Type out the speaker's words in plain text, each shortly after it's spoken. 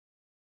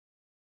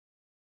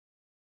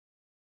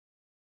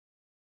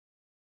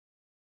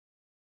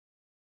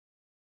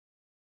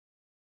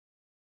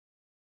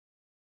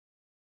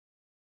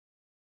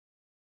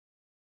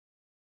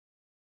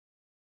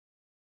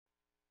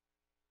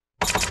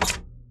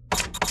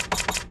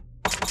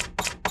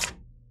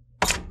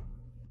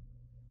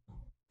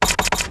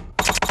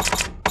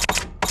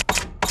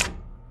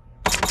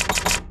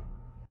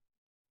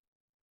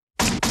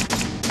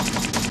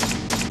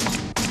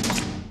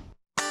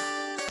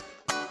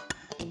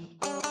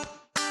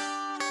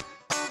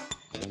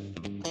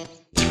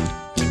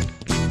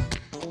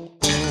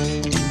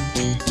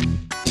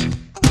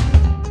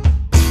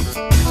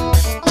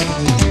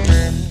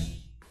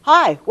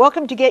Hi,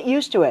 welcome to Get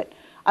Used to It.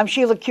 I'm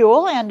Sheila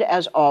Kuehl, and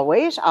as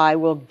always, I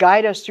will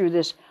guide us through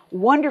this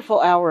wonderful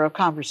hour of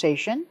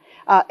conversation.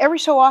 Every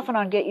so often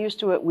on Get Used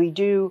to It, we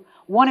do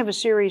one of a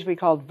series we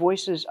call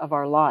Voices of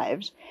Our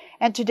Lives.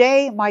 And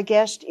today, my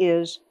guest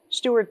is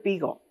Stuart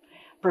Biegel,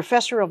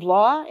 professor of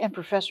law and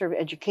professor of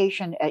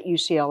education at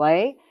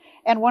UCLA,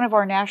 and one of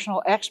our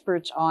national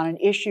experts on an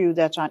issue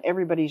that's on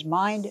everybody's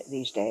mind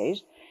these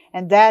days,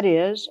 and that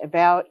is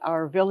about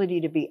our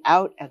ability to be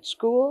out at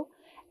school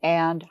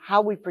and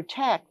how we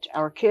protect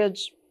our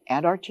kids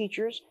and our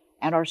teachers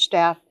and our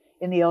staff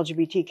in the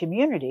LGBT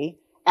community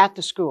at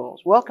the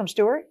schools. Welcome,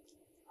 Stuart.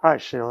 Hi,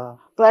 Sheila.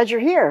 Glad you're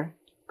here.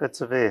 Good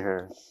to be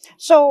here.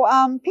 So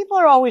people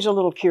are always a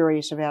little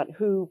curious about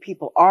who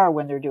people are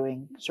when they're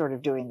doing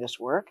this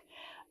work.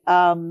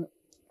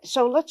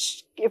 So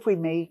let's, if we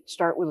may,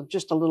 start with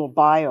just a little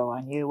bio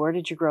on you. Where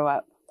did you grow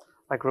up?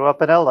 I grew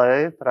up in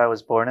LA, but I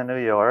was born in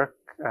New York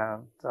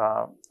and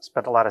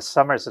spent a lot of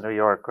summers in New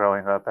York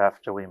growing up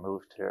after we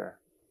moved here.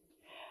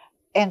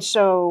 And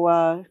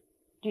so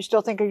do you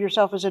still think of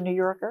yourself as a New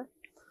Yorker?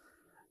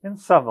 In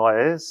some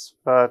ways,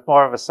 but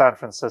more of a San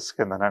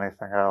Franciscan than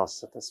anything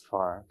else at this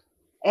point.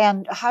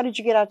 And how did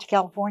you get out to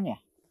California?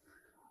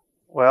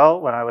 Well,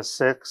 when I was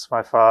 6,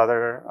 my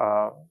father,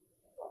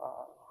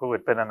 who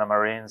had been in the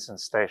Marines and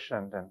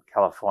stationed in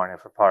California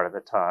for part of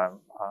the time,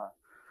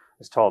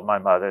 has told my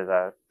mother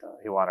that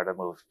he wanted to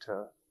move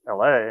to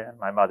LA, and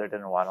my mother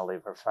didn't want to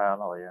leave her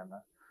family, and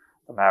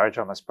the marriage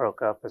almost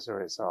broke up as a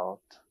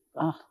result.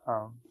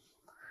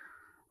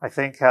 I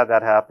think had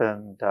that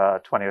happened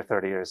 20 or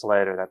 30 years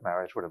later, that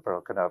marriage would have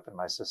broken up and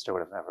my sister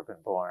would have never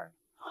been born.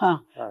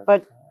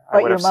 But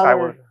your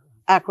mother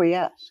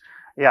acquiesced.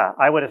 Yeah,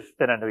 I would have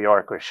been a New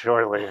Yorker,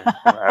 surely, in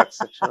that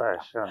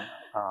situation.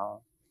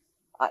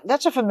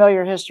 That's a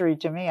familiar history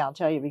to me, I'll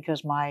tell you,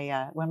 because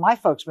when my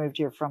folks moved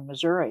here from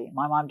Missouri,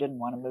 my mom didn't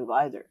want to move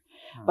either.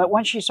 But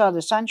when she saw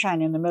the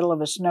sunshine in the middle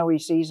of a snowy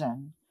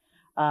season,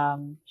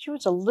 she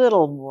was a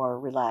little more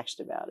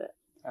relaxed about it.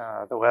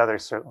 The weather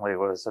certainly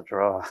was a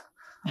draw.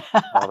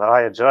 Although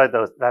I enjoyed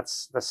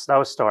that's the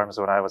snowstorms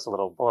when I was a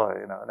little boy.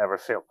 You know, never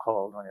feel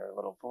cold when you're a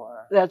little boy.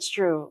 That's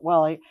true.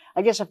 Well,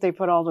 I guess if they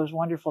put all those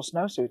wonderful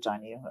snowsuits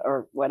on you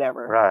or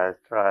whatever.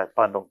 Right.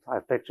 Bundled. I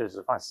have pictures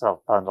of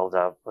myself bundled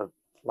up with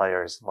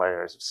layers and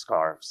layers of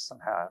scarves and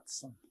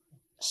hats.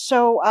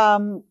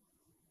 So,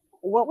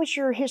 what was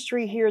your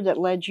history here that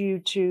led you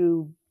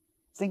to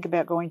think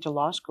about going to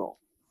law school?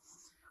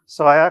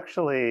 So I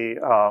actually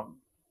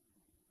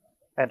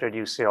entered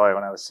UCLA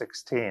when I was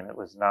 16. It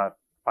was not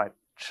my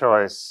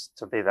choice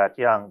to be that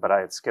young, but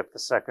I had skipped the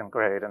 2nd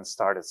grade and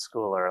started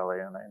school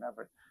early, and they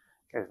never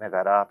gave me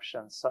that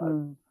option.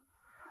 So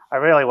I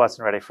really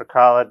wasn't ready for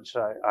college.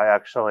 I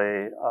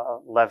actually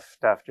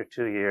left after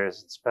 2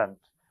 years and spent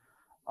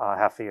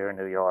half a year in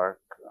New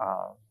York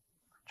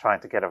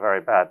trying to get a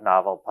very bad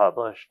novel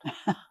published.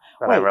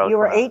 Wait, you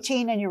were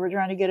 18 and you were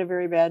trying to get a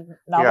very bad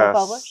novel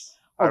published?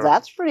 Well,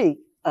 that's pretty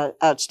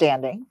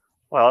outstanding.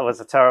 Well, it was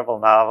a terrible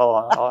novel,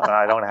 and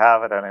I don't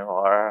have it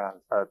anymore.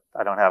 But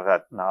I don't have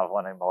that novel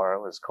anymore.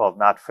 It was called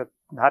Not for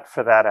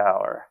That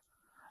Hour.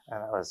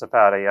 And it was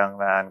about a young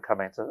man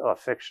coming to a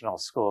fictional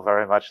school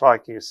very much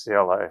like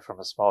UCLA from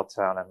a small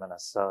town in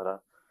Minnesota.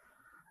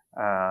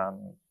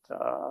 And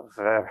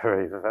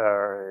very,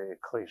 very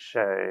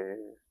cliche-ish.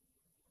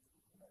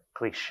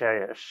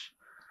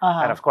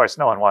 And of course,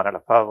 no one wanted to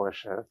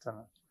publish it.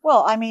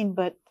 Well, I mean,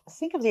 but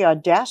think of the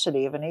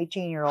audacity of an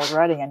 18-year-old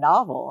writing a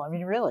novel. I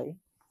mean, really.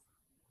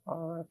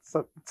 It's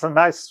a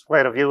nice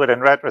way to view it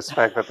in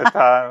retrospect. At the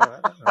time,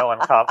 no one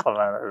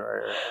complimented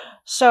me.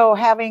 So,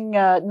 having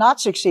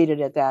not succeeded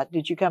at that,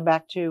 did you come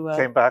back to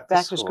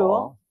to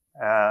school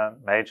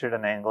and majored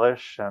in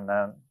English, and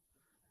then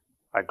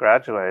I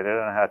graduated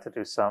and I had to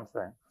do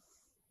something.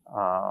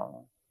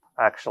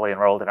 Actually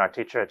enrolled in our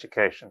teacher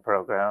education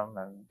program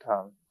and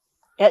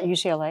at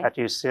UCLA. At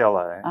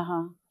UCLA,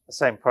 the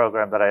same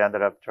program that I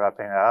ended up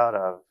dropping out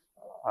of,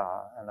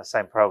 and the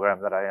same program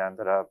that I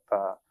ended up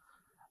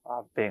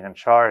being in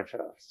charge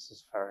of. This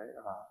is very.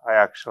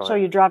 So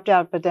you dropped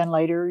out, but then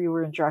later you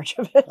were in charge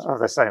of it. Of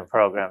the same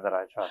program that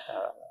I dropped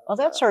out of. Well,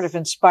 that's sort of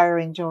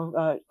inspiring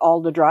to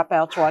all the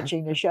dropouts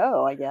watching the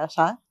show, I guess,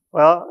 huh?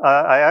 Well,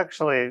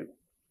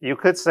 you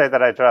could say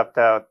that I dropped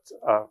out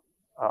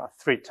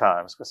 3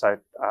 times because I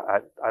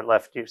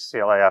left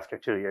UCLA after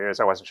 2 years.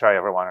 I wasn't sure I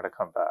ever wanted to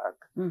come back.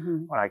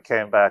 When I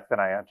came back, then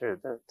I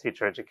entered the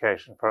teacher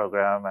education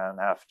program, and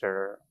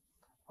after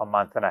a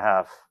month and a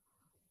half,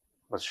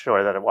 was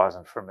sure that it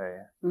wasn't for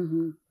me.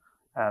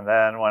 And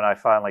then when I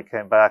finally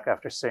came back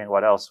after seeing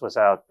what else was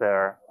out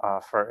there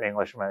for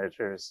English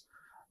majors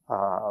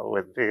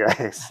with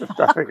BAs and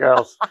nothing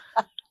else,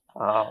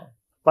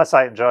 plus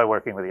I enjoy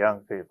working with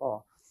young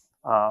people,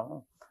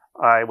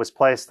 I was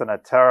placed in a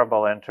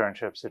terrible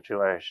internship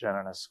situation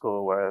in a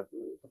school where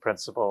the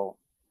principal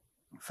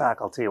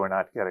faculty were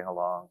not getting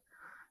along.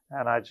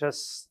 And I said,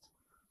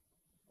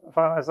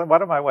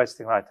 what am I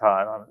wasting my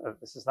time on?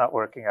 This is not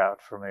working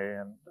out for me.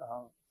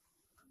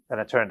 And then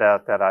it turned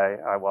out that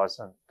I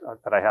wasn't,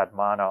 that I had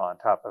mono on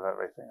top of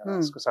everything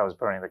else because I was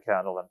burning the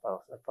candle at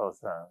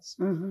both ends.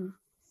 Mm-hmm.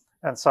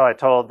 And so I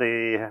told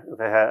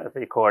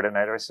the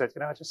coordinator, I said,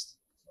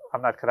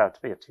 I'm not cut out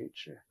to be a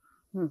teacher.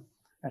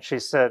 And she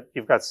said,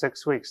 you've got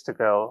 6 weeks to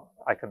go.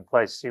 I can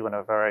place you in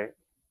a very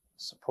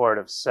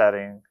supportive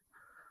setting.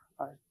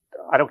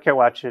 I don't care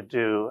what you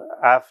do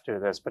after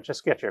this, but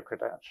just get your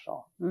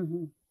credential.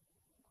 Mm-hmm.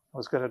 It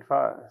was good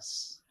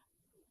advice.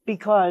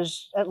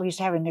 Because at least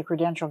having the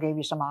credential gave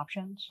you some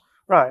options?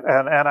 Right.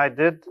 And I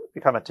did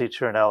become a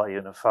teacher in LA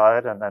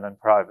Unified and then in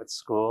private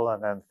school.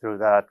 And then through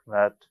that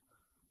met,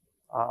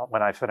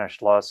 when I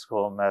finished law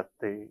school, met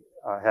the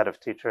head of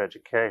teacher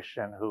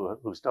education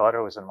whose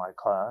daughter was in my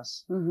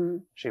class. Mm-hmm.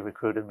 She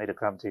recruited me to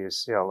come to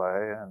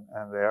UCLA.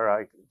 And there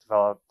I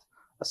developed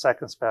a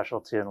second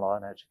specialty in law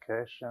and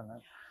education.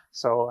 And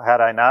so had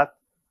I not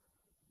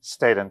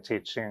stayed in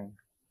teaching,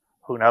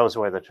 who knows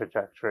where the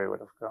trajectory would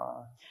have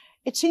gone.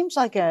 It seems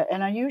like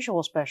an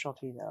unusual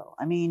specialty, though.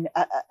 I mean,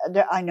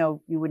 I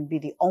know you wouldn't be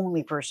the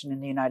only person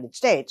in the United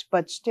States,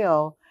 but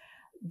still,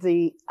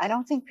 I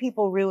don't think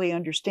people really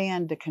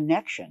understand the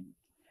connection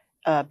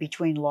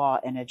between law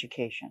and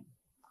education.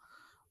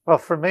 Well,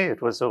 for me,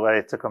 it was a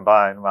way to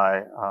combine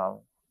my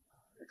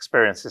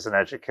experiences in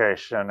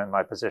education and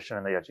my position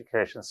in the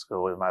education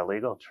school with my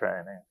legal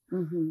training.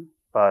 Mm-hmm.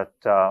 But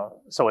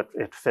so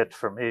it fit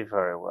for me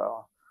very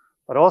well.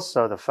 But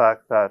also the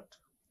fact that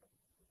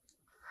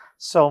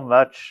so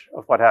much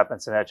of what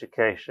happens in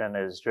education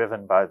is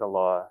driven by the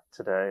law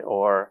today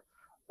or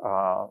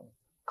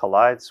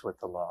collides with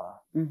the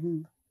law.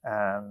 Mm-hmm.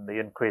 And the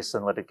increase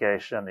in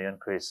litigation, the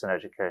increase in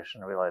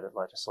education-related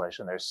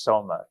legislation, there's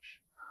so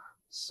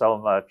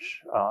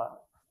much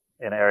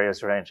in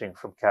areas ranging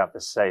from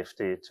campus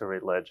safety to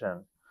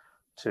religion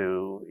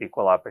to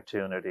equal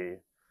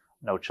opportunity,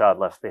 no child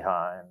left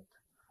behind,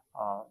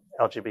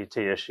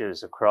 LGBT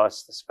issues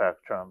across the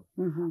spectrum,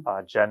 mm-hmm.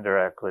 Gender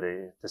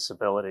equity,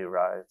 disability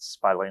rights,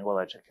 bilingual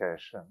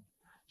education.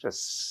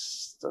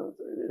 Just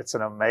it's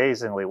an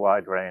amazingly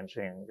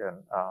wide-ranging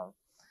and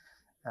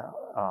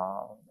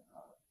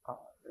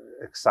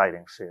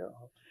exciting field.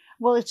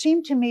 Well, it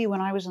seemed to me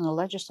when I was in the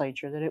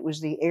legislature that it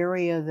was the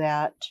area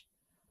that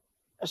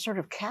sort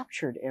of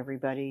captured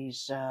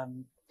everybody's,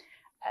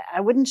 I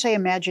wouldn't say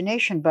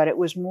imagination, but it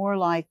was more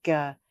like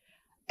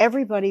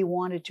everybody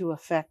wanted to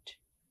affect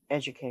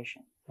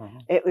education. Mm-hmm.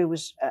 It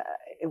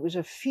was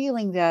a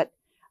feeling that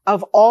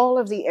of all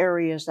of the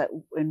areas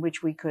in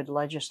which we could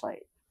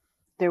legislate,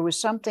 there was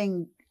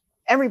something,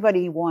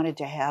 everybody wanted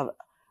to have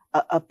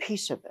a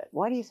piece of it.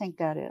 Why do you think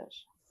that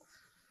is?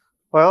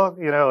 Well,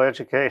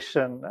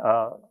 education,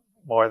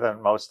 more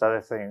than most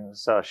other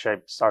things,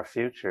 shapes our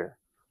future.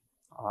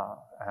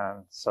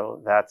 And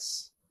so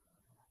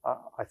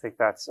I think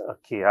that's a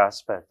key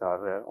aspect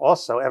of it.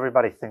 Also,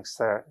 everybody thinks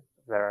they're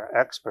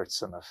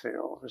experts in the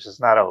field, which is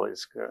not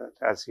always good,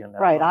 as you know.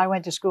 Right. I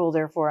went to school,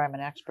 therefore I'm an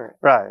expert.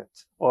 Right.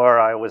 Or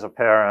I was a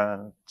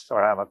parent,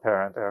 or I'm a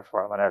parent,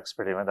 therefore I'm an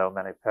expert, even though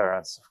many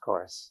parents, of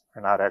course,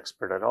 are not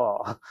expert at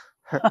all.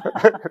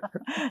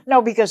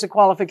 No, because the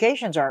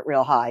qualifications aren't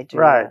real high.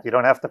 Right. You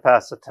don't have to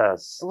pass a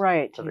test.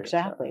 Right.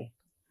 Exactly.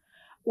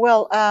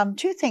 Well,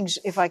 two things,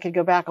 if I could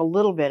go back a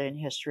little bit in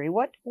history.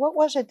 What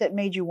was it that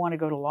made you want to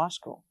go to law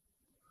school?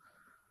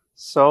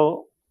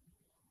 So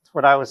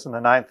when I was in the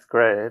 9th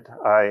grade,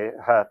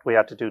 we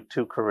had to do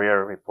 2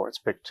 career reports,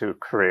 pick 2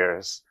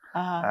 careers.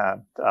 Uh-huh.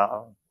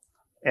 And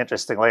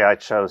interestingly, I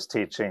chose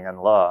teaching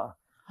and law.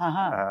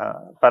 Uh-huh.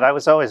 But I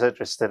was always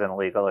interested in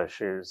legal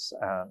issues.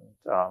 And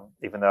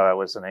even though I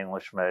was an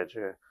English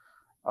major,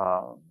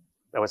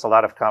 there was a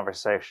lot of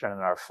conversation in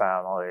our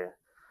family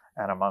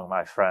and among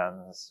my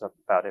friends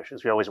about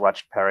issues. We always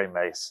watched Perry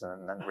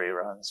Mason and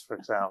reruns, for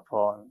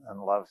example,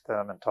 and loved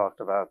them and talked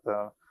about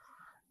them.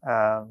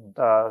 And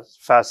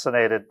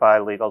fascinated by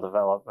legal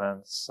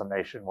developments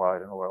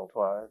nationwide and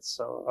worldwide.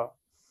 So,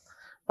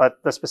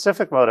 but the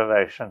specific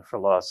motivation for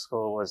law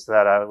school was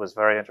that I was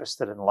very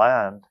interested in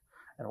land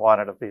and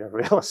wanted to be a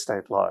real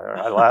estate lawyer.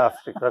 I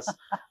laughed because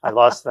I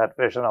lost that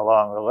vision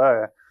along the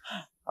way.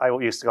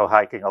 I used to go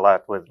hiking a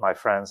lot with my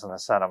friends in the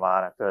Santa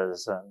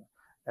Monica's and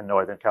in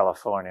Northern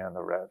California in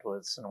the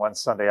Redwoods. And one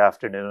Sunday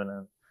afternoon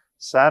in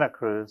Santa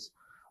Cruz,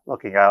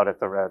 looking out at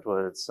the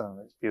redwoods and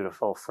these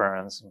beautiful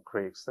ferns and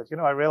creeks, that,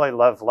 I really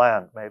love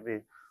land.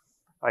 Maybe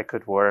I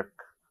could work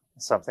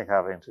in something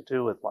having to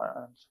do with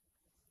land.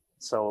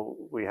 So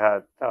we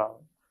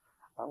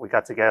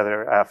got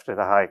together after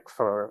the hike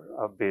for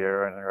a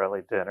beer and an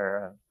early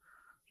dinner and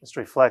just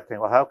reflecting,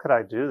 well, how could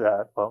I do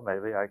that? Well,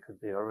 maybe I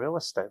could be a real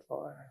estate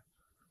lawyer.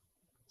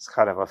 It's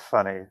kind of a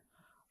funny.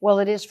 Well,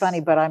 it is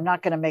funny, but I'm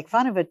not going to make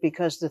fun of it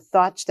because the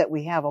thoughts that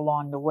we have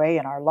along the way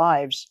in our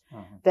lives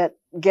mm-hmm. that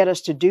get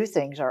us to do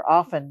things are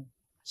often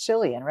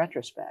silly in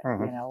retrospect.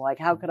 Mm-hmm. Like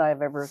how could I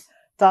have ever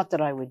thought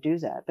that I would do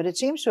that? But it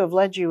seems to have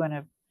led you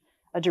in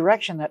a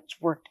direction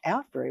that's worked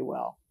out very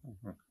well.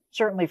 Mm-hmm.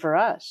 Certainly for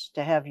us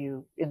to have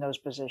you in those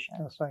positions.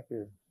 Yes, thank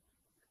you.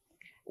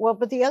 Well,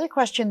 but the other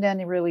question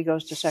then really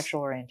goes to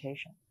sexual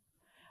orientation.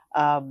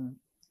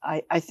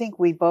 I think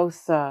we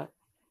both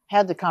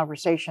had the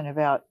conversation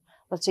about,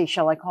 let's see,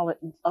 shall I call it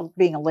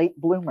being a late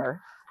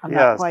bloomer? I'm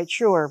not Yes. quite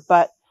sure,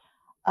 but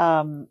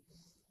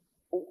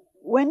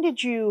when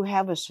did you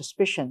have a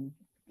suspicion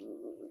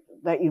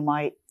that you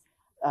might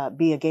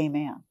be a gay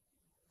man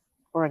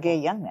or a gay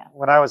young man?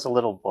 When I was a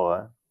little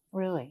boy.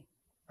 Really?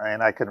 I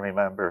mean, I can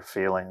remember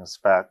feelings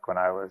back when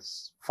I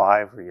was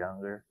 5 or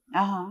younger.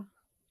 Uh-huh.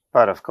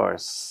 But of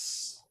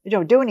course, you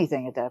don't do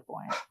anything at that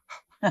point.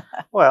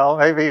 Well,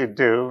 maybe you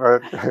do,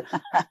 but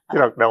you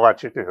don't know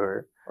what you're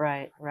doing.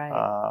 Right, right.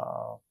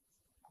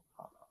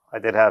 I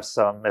did have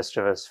some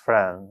mischievous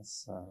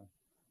friends,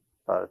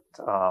 but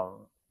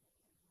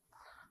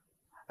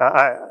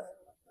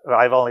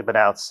I've only been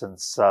out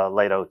since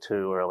late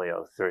 '02, early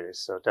 '03,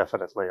 so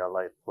definitely a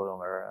late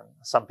bloomer. And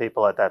some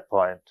people at that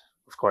point,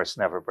 of course,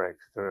 never break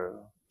through.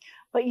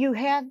 But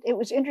it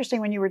was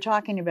interesting when you were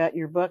talking about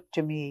your book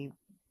to me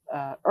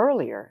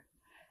earlier,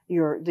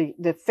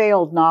 the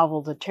failed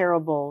novel, the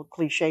terrible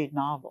cliched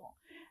novel.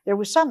 There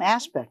was some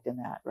aspect in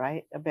that,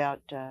 right?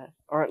 About,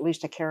 or at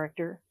least a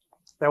character?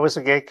 There was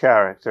a gay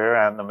character,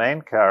 and the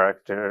main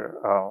character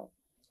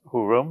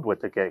who roomed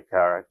with the gay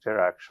character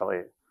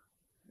actually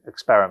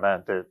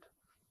experimented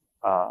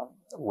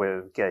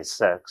with gay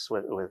sex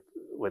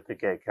with the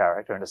gay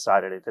character and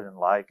decided he didn't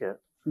like it.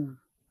 Mm.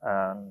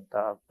 And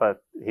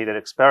but he did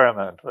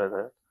experiment with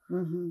it.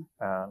 Mm-hmm.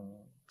 And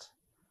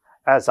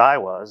as I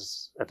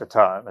was at the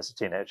time as a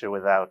teenager,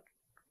 without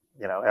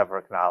ever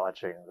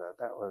acknowledging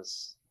that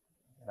was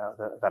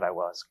that I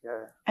was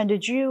gay. And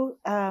did you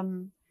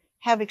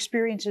have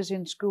experiences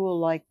in school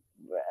like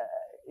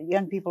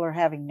young people are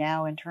having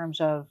now in terms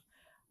of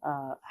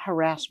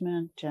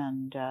harassment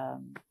and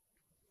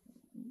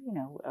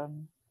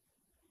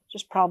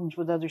just problems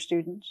with other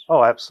students?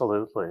 Oh,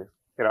 absolutely.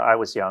 I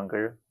was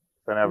younger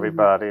than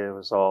everybody. Mm-hmm. It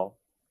was all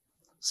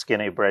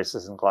skinny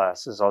braces and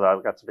glasses, although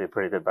I got to be a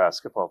pretty good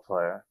basketball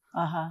player.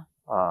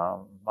 Uh-huh.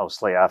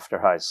 Mostly after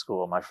high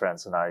school, my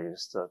friends and I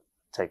used to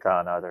take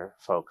on other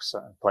folks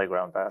in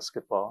playground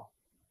basketball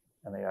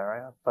in the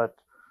area. But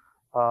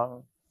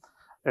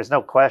there's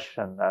no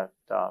question that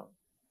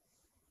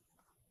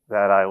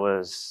I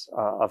was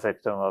a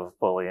victim of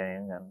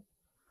bullying, and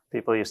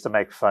people used to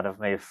make fun of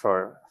me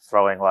for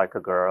throwing like a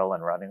girl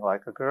and running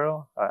like a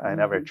girl. I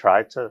never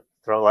tried to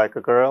throw like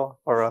a girl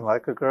or run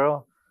like a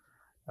girl.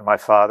 And my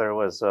father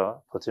was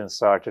a platoon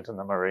sergeant in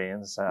the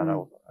Marines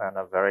and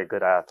a very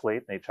good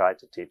athlete, and he tried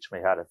to teach me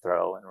how to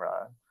throw and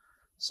run.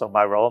 So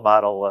my role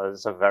model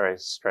was a very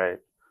straight,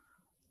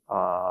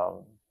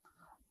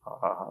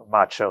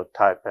 macho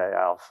type A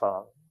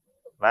alpha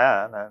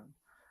man,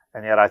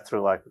 and yet I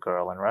threw like a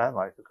girl and ran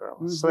like a girl.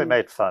 Mm-hmm. So they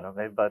made fun of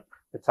me, but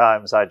at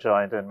times I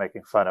joined in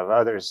making fun of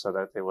others so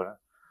that they wouldn't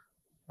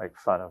make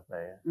fun of me.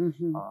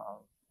 Mm-hmm.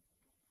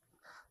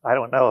 I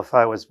don't know if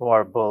I was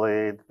more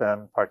bullied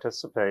than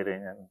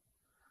participating, and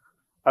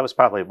I was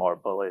probably more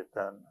bullied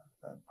than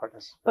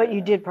participating. But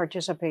you did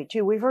participate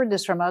too. We've heard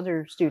this from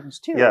other students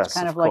too. Yes, it's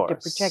kind of like to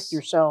protect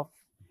yourself.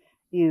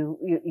 You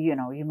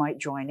might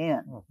join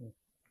in. Mm-hmm.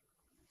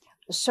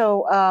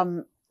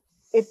 So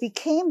it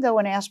became though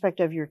an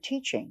aspect of your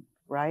teaching,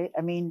 right?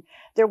 I mean,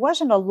 there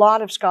wasn't a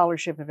lot of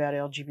scholarship about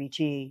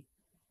LGBT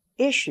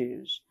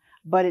issues,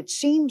 but it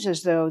seems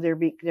as though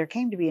there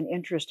came to be an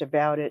interest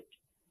about it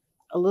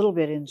a little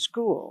bit in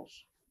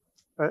schools.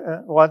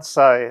 Once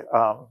I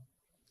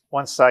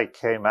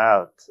came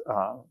out,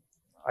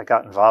 I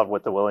got involved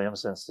with the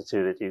Williams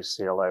Institute at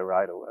UCLA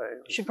right away.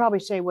 You should probably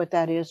say what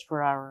that is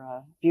for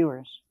our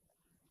viewers.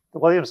 The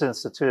Williams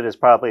Institute is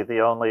probably the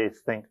only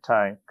think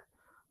tank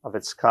of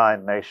its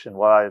kind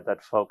nationwide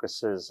that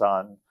focuses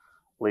on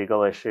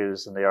legal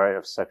issues in the area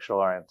of sexual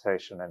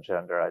orientation and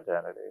gender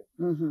identity.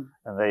 Mm-hmm.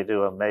 And they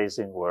do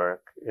amazing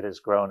work. It has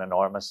grown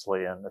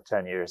enormously in the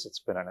 10 years it's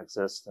been in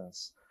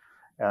existence.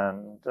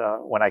 And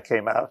when I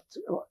came out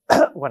to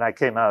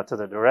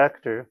the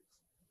director,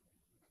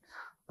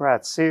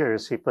 Brad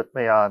Sears, he put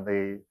me on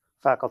the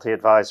faculty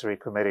advisory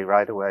committee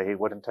right away. He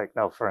wouldn't take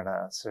no for an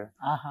answer,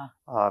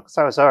 because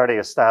I was already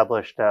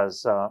established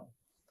as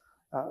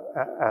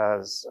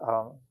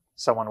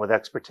someone with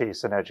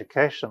expertise in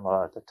education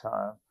law at the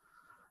time,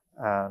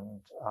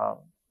 and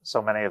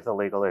so many of the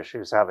legal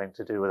issues having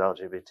to do with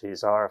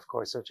LGBTs are, of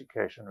course,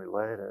 education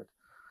related.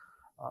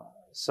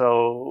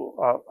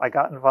 So I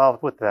got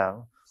involved with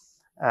them,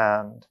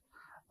 and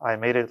I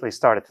immediately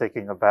started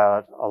thinking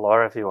about a law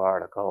review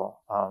article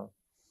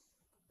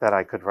that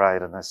I could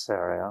write in this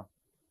area.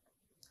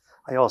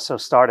 I also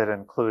started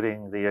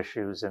including the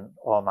issues in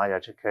all my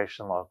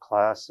education law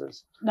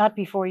classes. Not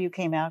before you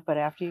came out, but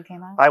after you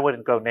came out? I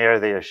wouldn't go near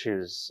the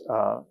issues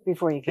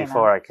before you came out.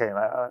 Before I came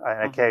out.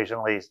 And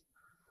occasionally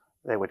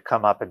they would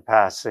come up in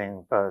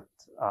passing, but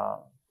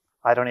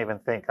I don't even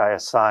think I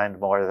assigned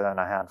more than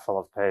a handful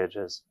of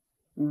pages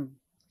in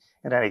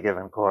any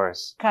given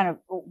course. Kind of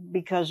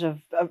because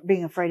of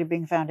being afraid of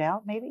being found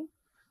out, maybe?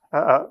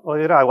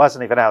 Well, I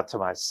wasn't even out to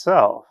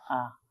myself.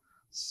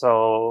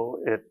 So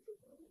it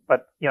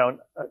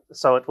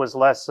was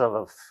less of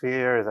a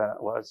fear than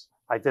it was.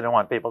 I didn't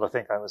want people to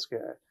think I was gay.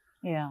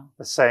 Yeah.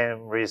 The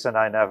same reason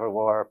I never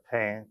wore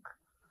pink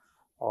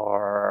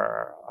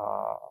or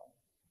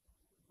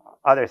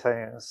other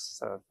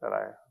things that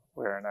I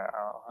wear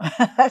now.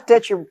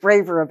 That you're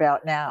braver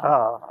about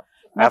now.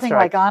 Nothing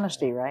like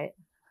honesty, right?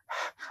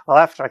 Well,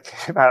 after I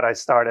came out, I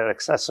started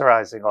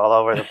accessorizing all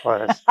over the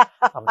place.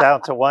 I'm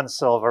down to one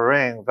silver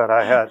ring, but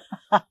I had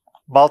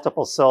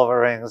multiple silver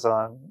rings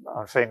on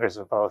fingers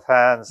of both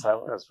hands. I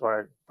was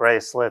wearing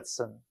bracelets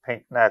and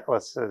pink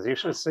necklaces. You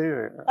should see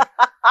me.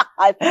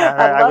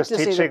 I was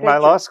teaching my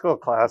law school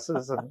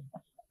classes, and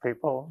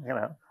people,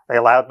 they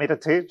allowed me to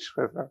teach.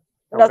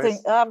 Nothing.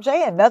 I'm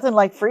saying nothing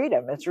like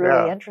freedom. It's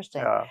really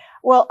interesting. Yeah.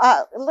 Well,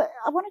 I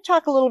want to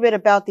talk a little bit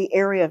about the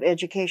area of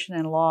education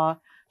and law,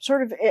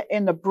 sort of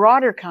in the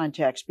broader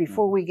context,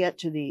 before we get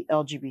to the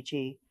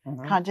LGBT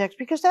context,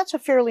 because that's a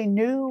fairly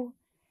new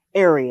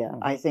area,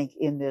 I think,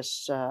 in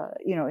this,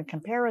 in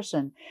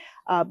comparison.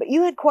 But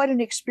you had quite an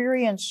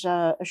experience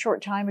a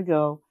short time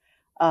ago.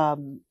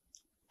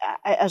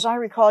 As I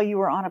recall, you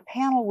were on a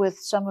panel with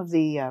some of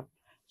the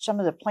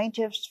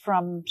plaintiffs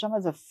from some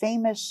of the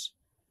famous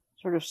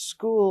sort of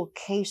school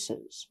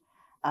cases,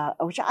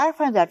 which I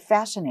find that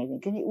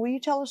fascinating. Will you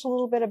tell us a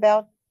little bit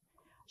about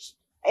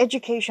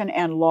education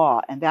and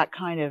law and that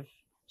kind of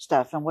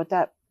stuff and what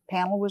that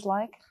panel was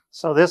like?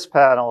 So this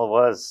panel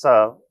was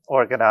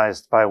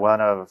organized by one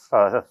of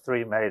the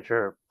three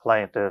major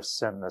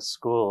plaintiffs in the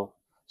school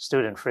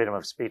student freedom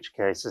of speech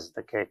cases at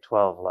the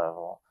K-12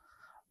 level,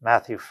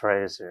 Matthew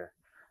Fraser.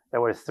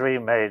 There were three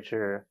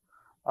major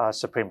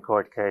Supreme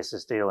Court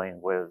cases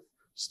dealing with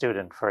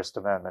student First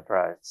Amendment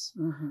rights.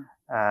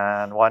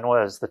 And one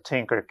was the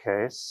Tinker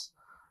case,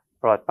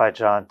 brought by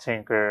John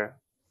Tinker,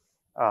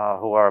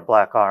 who wore a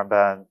black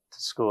armband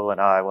to school in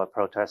Iowa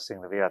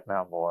protesting the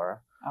Vietnam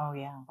War. Oh,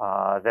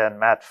 yeah. Then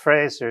Matt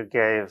Fraser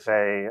gave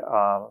a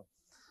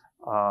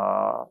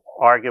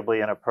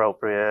arguably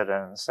inappropriate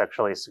and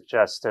sexually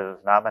suggestive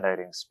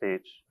nominating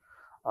speech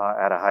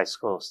at a high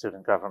school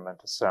student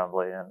government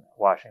assembly in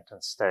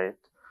Washington State.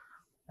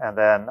 And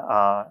then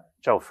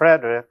Joe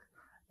Frederick,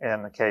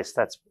 in the case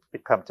that's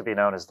become to be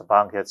known as the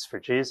Bong Hits for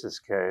Jesus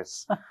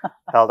case,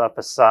 held up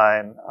a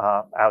sign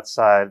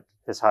outside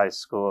his high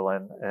school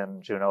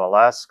in Juneau,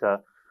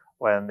 Alaska,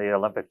 when the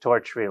Olympic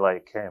torch relay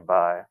came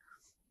by,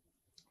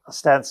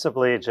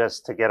 ostensibly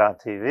just to get on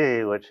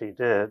TV, which he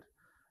did,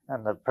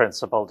 and the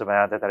principal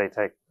demanded that he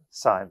take the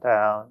sign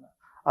down.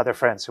 Other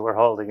friends who were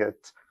holding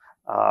it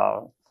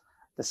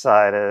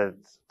decided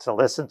to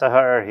listen to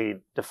her. He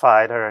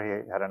defied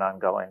her. He had an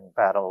ongoing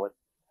battle with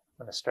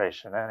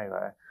administration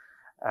anyway,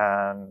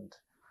 and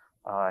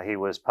he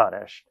was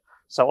punished.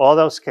 So all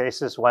those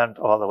cases went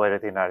all the way to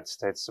the United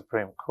States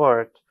Supreme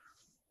Court,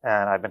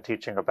 and I've been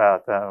teaching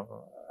about them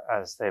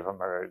as they've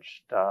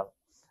emerged.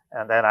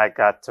 And then I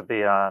got to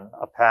be on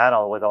a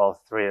panel with all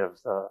three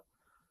of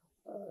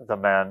the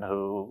men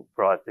who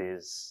brought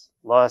these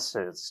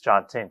lawsuits.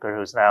 John Tinker,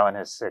 who's now in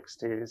his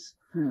 60s,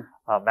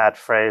 Matt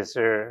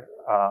Fraser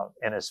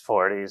in his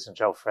 40s, and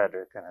Joe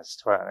Frederick in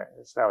his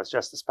 20s. That was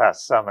just this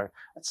past summer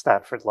at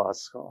Stanford Law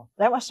School.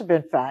 That must have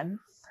been fun.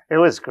 It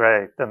was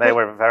great, and they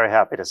were very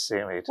happy to see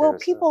me, too. Well,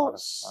 people,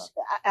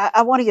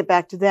 I want to get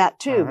back to that,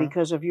 too,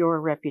 because of your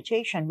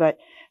reputation, but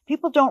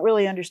people don't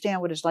really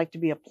understand what it's like to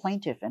be a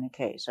plaintiff in a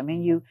case. I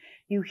mean,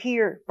 you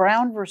hear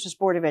Brown versus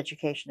Board of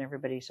Education,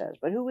 everybody says,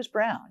 but who was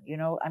Brown?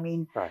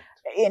 Right.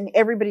 In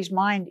everybody's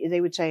mind,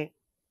 they would say,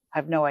 I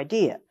have no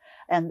idea.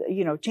 And,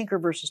 Tinker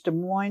versus Des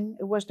Moines,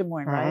 it was Des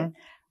Moines, right?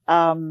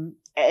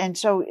 And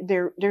so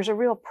there's a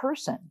real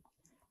person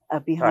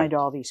behind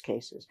all these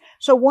cases.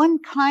 So one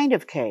kind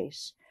of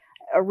case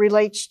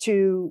relates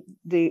to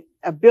the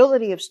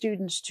ability of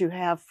students to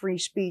have free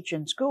speech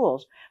in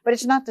schools, but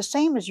it's not the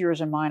same as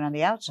yours and mine on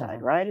the outside,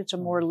 right? It's a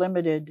more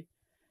limited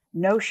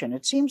notion.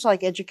 It seems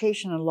like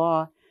education and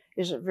law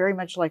is very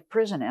much like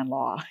prison and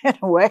law in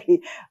a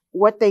way,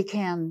 what they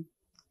can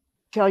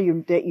tell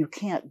you that you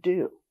can't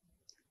do.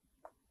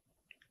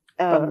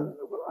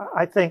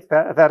 I think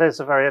that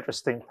is a very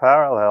interesting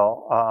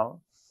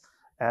parallel,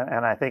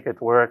 and I think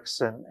it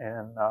works in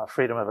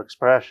freedom of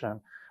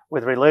expression.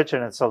 With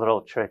religion, it's a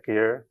little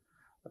trickier,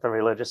 the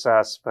religious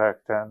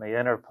aspect and the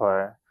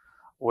interplay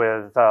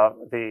with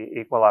the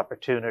equal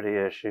opportunity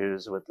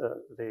issues, with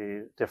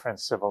the different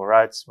civil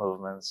rights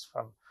movements,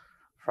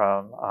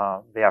 from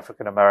the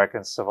African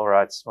American civil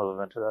rights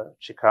movement to the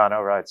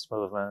Chicano rights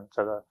movement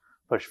to the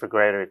push for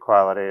greater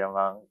equality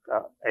among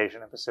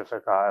Asian and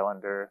Pacific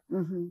Islander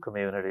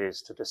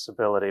communities, to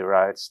disability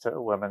rights,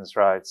 to women's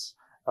rights,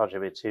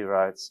 LGBT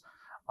rights.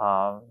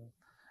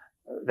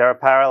 There are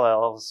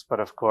parallels, but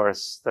of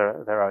course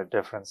there are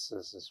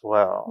differences as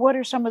well. What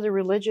are some of the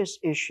religious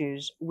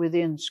issues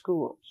within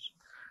schools?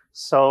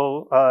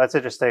 So it's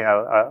interesting.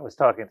 I was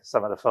talking to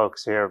some of the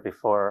folks here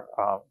before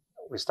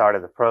we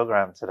started the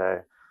program today.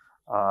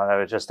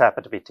 I just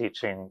happened to be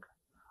teaching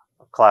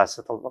my class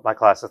at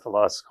the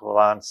law school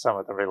on some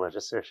of the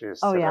religious issues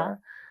today. Yeah?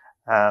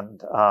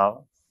 And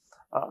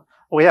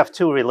we have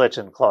two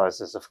religion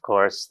clauses, of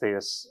course,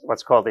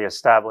 what's called the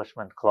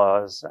Establishment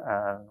Clause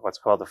and what's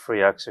called the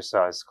Free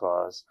Exercise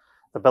Clause.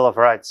 The Bill of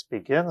Rights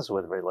begins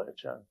with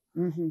religion.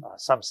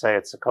 Some say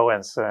it's a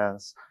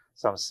coincidence.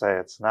 some say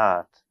it's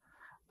not.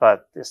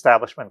 But the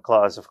Establishment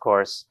Clause, of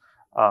course,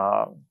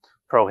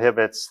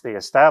 prohibits the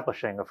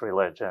establishing of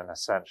religion,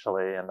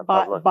 essentially, in the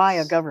public by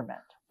a government,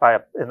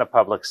 in the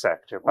public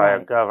sector, by a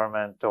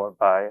government or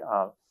by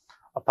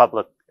a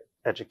public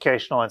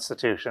educational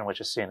institution,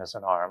 which is seen as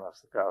an arm of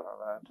the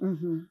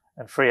government.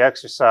 And free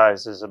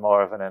exercise is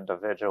more of an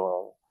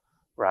individual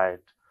right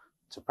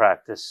to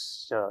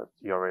practice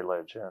your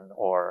religion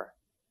or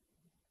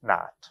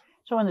not.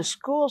 So in the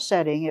school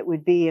setting, it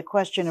would be a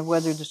question of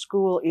whether the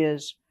school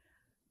is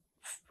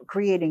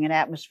creating an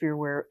atmosphere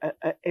where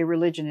a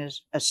religion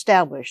is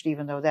established,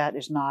 even though that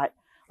is not,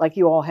 like,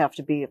 you all have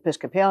to be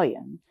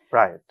Episcopalian.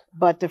 Right.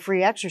 But the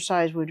free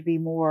exercise would be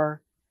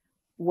more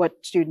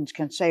what students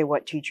can say,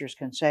 what teachers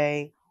can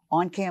say,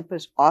 on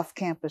campus, off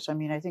campus. I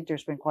mean, I think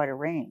there's been quite a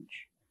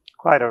range.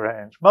 Quite a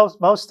range.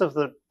 Most of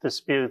the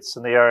disputes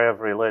in the area of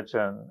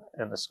religion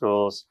in the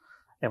schools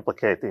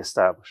implicate the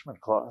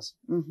Establishment Clause.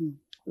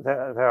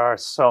 There are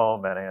so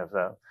many of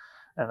them,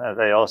 and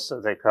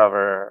they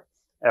cover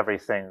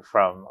everything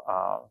from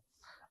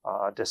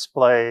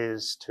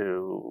displays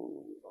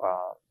to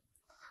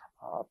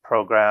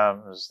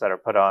programs that are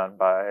put on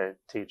by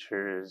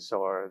teachers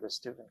or the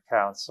student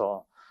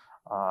council,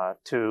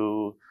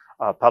 to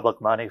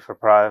public money for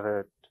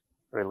private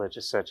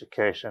religious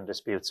education,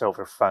 disputes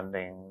over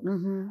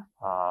funding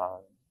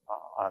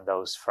on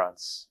those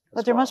fronts.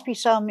 But there must be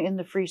some in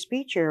the free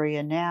speech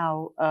area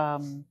now,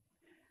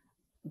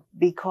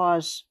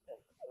 because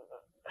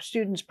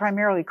students,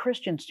 primarily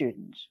Christian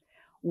students,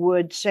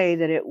 would say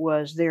that it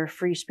was their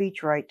free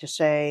speech right to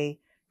say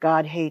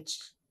God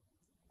hates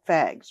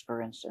fags,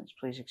 for instance.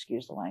 Please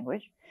excuse the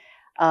language.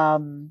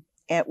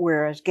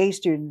 Whereas gay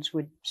students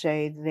would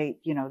say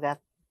that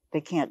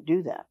they can't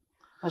do that.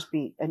 Must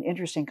be an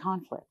interesting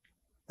conflict.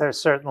 There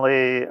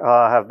certainly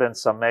have been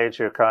some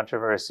major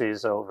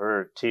controversies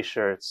over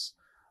T-shirts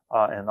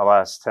in the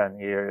last 10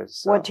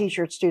 years. What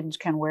T-shirts students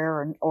can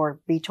wear or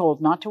be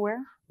told not to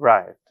wear?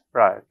 Right.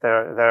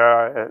 There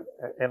are,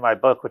 in my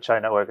book, which I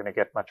know we're going to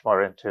get much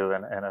more into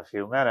in a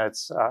few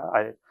minutes,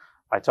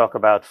 I talk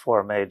about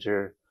 4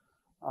 major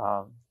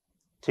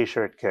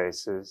T-shirt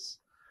cases.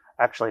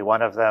 Actually,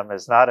 one of them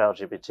is not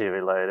LGBT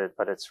related,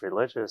 but it's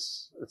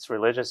religious. It's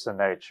religious in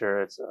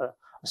nature. It's a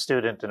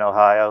student in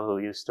Ohio who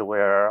used to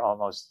wear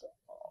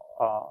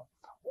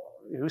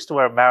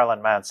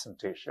Marilyn Manson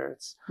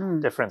T-shirts,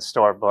 different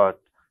store-bought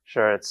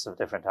shirts of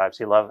different types.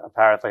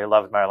 Apparently he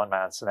loved Marilyn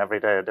Manson, every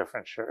day a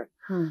different shirt.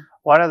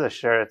 One of the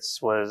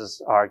shirts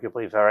was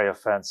arguably very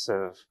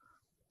offensive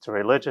to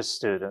religious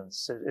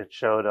students. It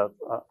showed a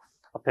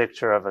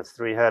picture of a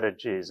 3-headed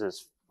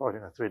Jesus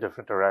pointing in 3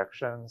 different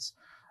directions.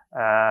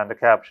 And the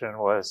caption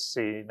was,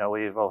 "See no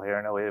evil, hear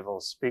no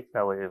evil, speak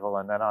no evil."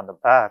 And then on the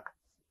back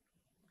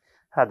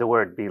had the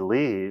word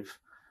 "believe"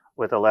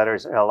 with the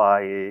letters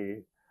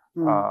LIE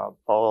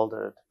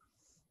bolded.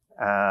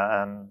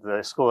 And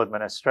the school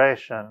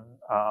administration,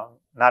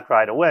 not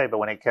right away, but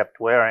when he kept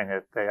wearing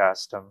it, they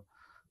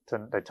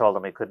they told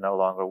him he could no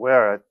longer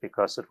wear it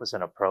because it was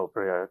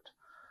inappropriate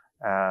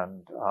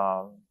and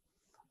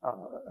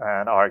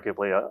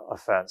arguably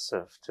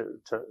offensive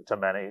to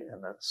many in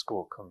the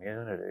school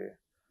community.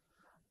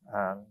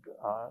 And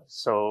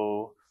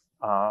so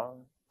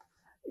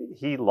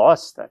he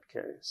lost that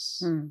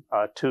case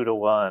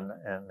 2-1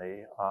 in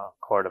the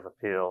Court of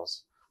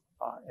Appeals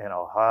in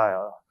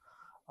Ohio.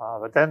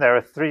 But then there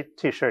are 3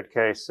 T-shirt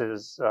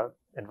cases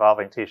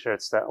involving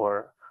T-shirts that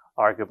were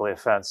arguably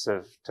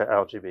offensive to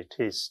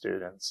LGBT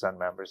students and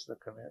members of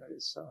the community.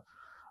 So,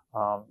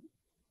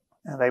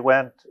 and they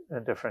went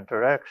in different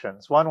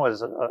directions. One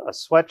was a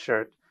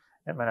sweatshirt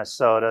in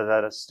Minnesota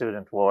that a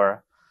student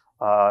wore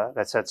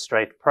that said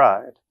 "Straight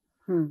Pride."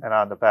 And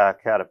on the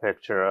back had a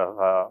picture of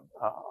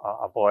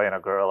a boy and a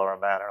girl, or a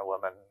man and a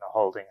woman,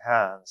 holding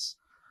hands.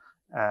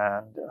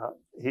 And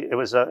it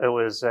was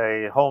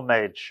a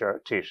homemade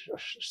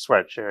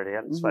sweatshirt. He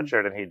had a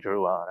sweatshirt and he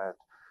drew on it,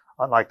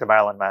 unlike the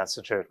Marilyn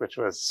Manson shirt, which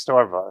was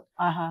store-bought.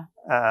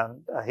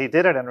 And he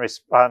did it in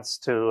response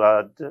to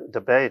a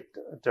debate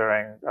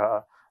during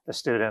the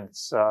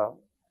students'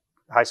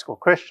 high school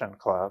Christian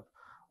club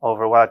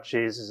over what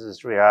Jesus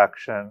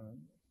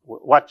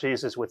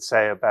would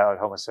say about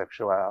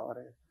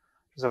homosexuality.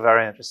 It was a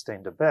very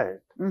interesting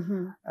debate.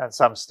 And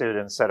some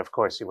students said, of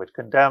course, he would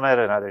condemn it,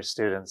 and other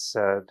students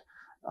said,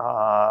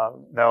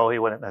 no, he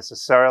wouldn't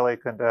necessarily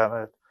condemn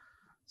it.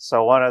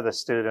 So one of the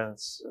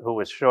students who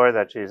was sure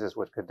that Jesus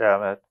would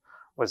condemn it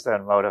was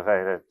then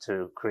motivated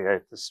to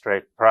create the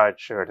Straight Pride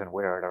shirt and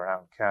wear it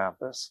around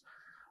campus.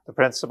 The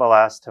principal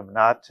asked him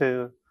not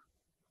to,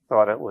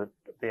 thought it would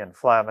be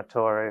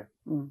inflammatory.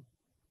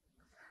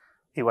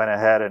 He went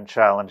ahead and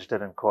challenged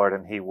it in court,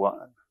 and he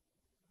won.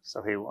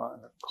 So he won.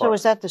 So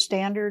is that the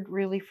standard,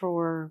 really,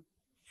 for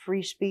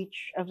free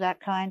speech of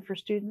that kind for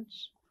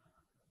students?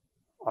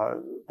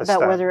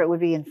 About whether it would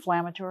be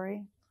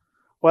inflammatory?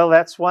 Well,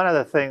 that's one of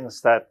the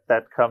things that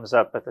comes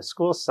up at the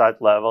school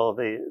site level.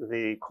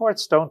 The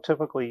courts don't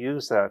typically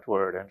use that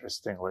word,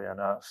 interestingly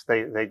enough.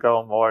 They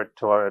go more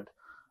toward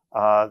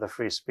the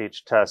free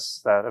speech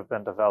tests that have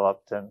been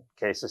developed in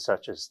cases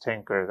such as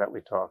Tinker that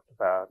we talked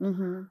about,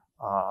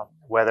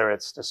 whether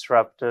it's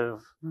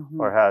disruptive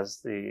or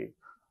has the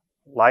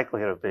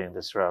likelihood of being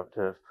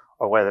disruptive,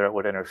 or whether it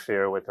would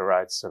interfere with the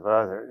rights of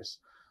others.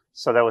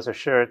 So there was a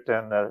shirt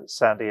in the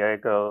San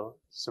Diego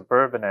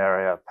suburban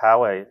area,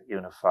 Poway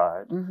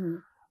Unified,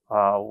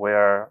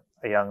 where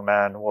a young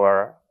man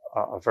wore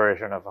a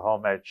version of a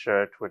homemade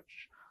shirt,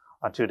 which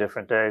on 2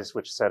 different days,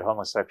 which said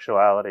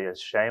homosexuality is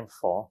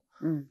shameful,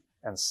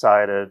 and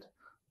cited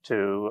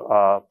to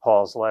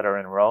Paul's letter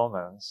in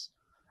Romans.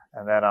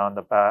 And then on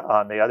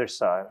the other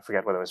side, I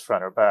forget whether it was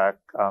front or back,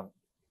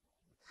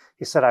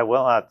 he said, "I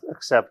will not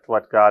accept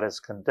what God has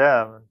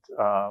condemned,"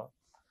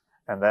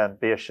 and then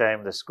 "be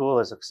ashamed the school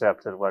has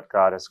accepted what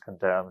God has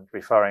condemned,"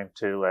 referring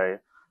to a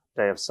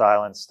day of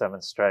silence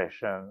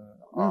demonstration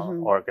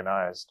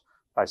organized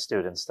by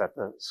students that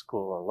the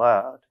school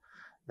allowed.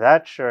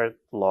 That shirt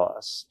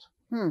lost,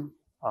 even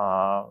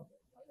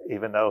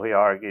though he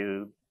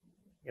argued,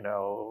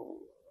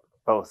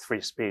 both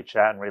free speech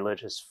and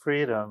religious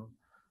freedom,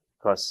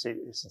 because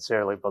he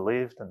sincerely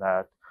believed in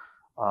that.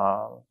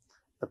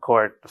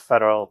 The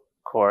federal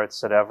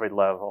courts at every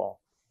level,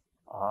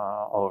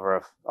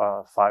 over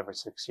a 5 or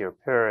 6 year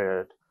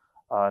period,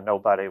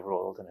 nobody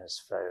ruled in his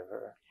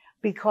favor.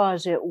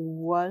 Because it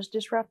was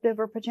disruptive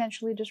or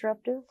potentially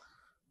disruptive?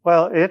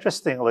 Well,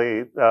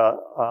 interestingly,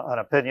 an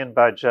opinion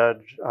by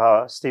Judge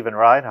Stephen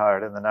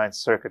Reinhardt in the Ninth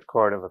Circuit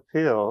Court of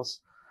Appeals,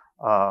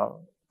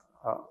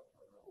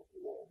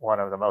 one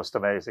of the most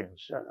amazing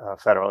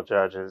federal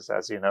judges,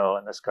 as you know,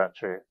 in this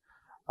country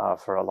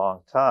for a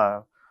long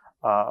time,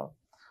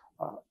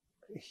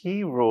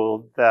 he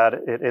ruled that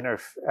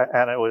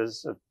and it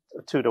was a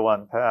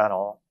 2-to-1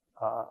 panel,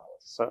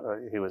 so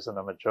he was in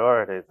the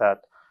majority,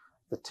 that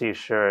the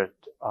T-shirt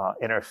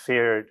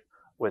interfered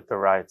with the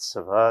rights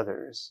of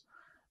others.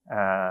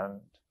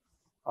 And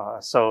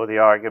so the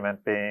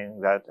argument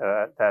being that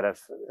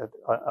if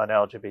an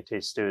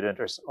LGBT student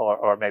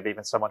or maybe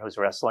even someone who's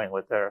wrestling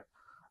with their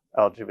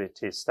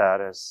LGBT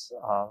status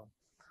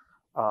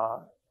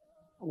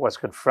was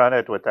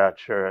confronted with that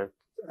shirt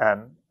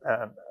and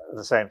at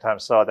the same time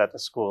saw that the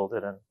school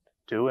didn't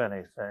do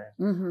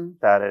anything,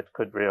 that it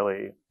could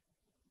really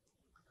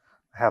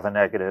have a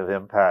negative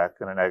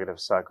impact and a negative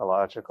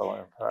psychological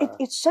impact.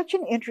 It's such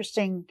an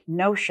interesting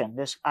notion,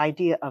 this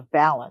idea of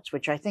balance,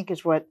 which I think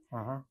is what,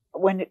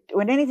 when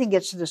anything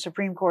gets to the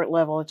Supreme Court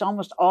level, it's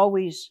almost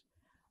always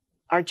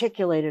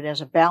articulated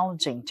as a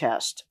balancing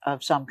test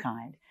of some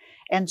kind.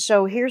 And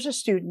so here's a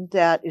student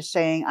that is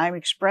saying, I'm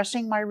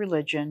expressing my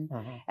religion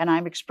and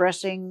I'm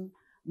expressing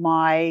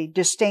my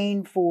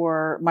disdain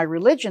for, my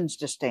religion's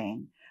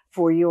disdain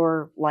for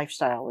your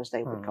lifestyle, as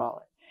they would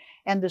call it.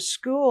 And the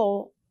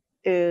school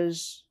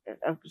is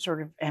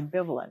sort of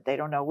ambivalent. They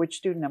don't know which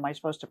student am I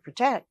supposed to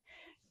protect.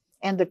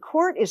 And the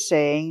court is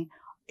saying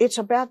it's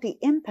about the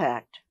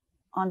impact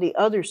on the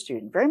other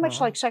student, very much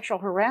like sexual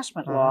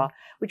harassment law,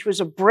 which was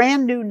a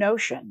brand new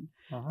notion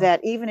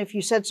that even if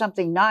you said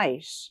something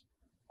nice,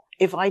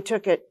 if I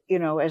took it,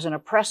 as an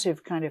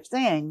oppressive kind of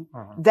thing,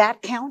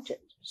 that counted.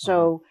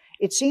 So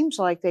it seems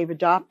like they've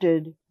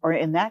adopted, or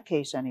in that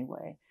case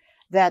anyway,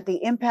 that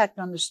the impact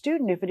on the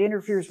student, if it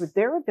interferes with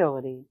their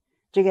ability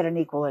to get an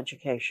equal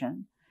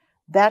education,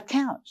 that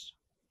counts.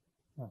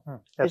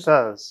 It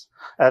does.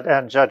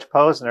 And Judge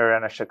Posner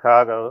in a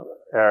Chicago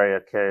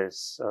area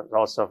case,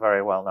 also a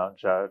very well-known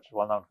judge,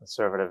 well-known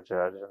conservative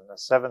judge in the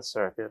Seventh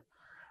Circuit,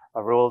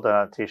 ruled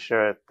on a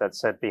T-shirt that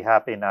said, "Be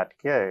happy, not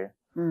gay."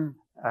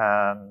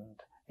 And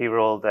he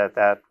ruled that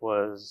that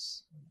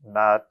was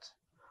not,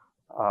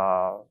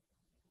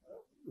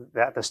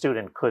 that the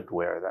student could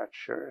wear that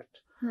shirt.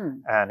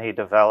 And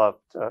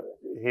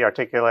he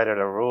articulated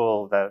a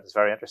rule that is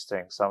very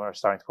interesting. Some are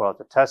starting to call it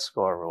the test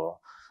score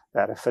rule,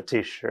 that if a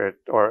T-shirt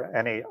or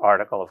any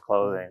article of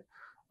clothing,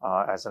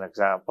 as an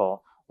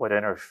example, would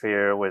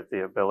interfere with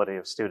the ability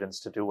of students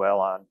to do well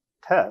on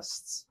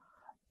tests,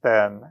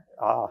 then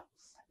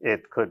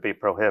it could be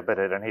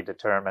prohibited. And he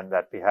determined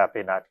that Be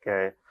Happy, Not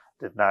Gay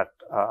did not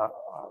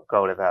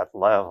go to that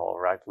level,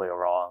 rightly or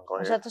wrongly.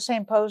 Was that the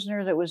same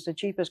Posner that was the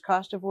cheapest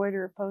cost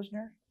avoider of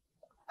Posner?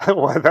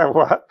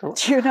 What?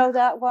 Do you know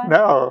that one?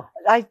 No.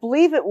 I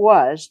believe it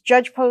was.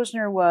 Judge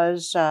Posner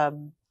was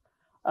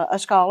a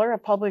scholar, a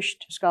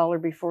published scholar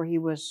before he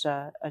was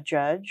a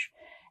judge.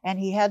 And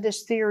he had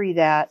this theory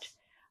that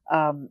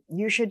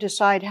you should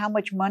decide how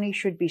much money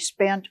should be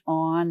spent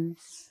on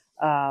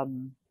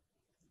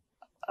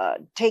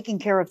taking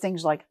care of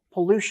things like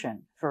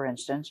pollution, for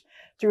instance,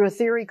 through a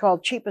theory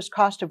called cheapest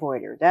cost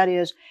avoider. That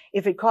is,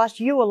 if it costs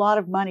you a lot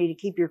of money to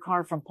keep your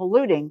car from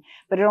polluting,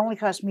 but it only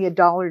costs me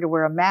 $1 to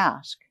wear a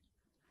mask,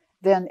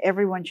 then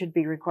everyone should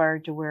be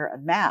required to wear a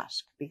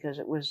mask because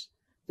it was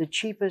the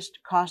cheapest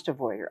cost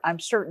avoider. I'm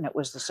certain it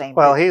was the same.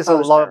 Well, he's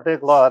a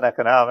big law and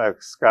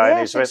economics guy, and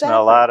he's written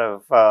a lot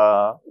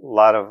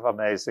of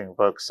amazing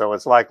books, so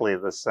it's likely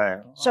the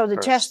same. So the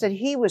test that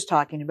he was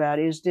talking about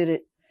is, did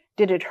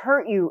it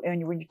hurt you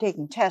when you're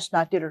taking tests,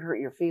 not did it hurt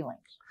your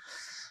feelings?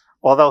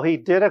 Although he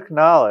did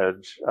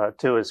acknowledge,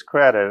 to his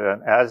credit,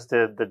 and as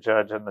did the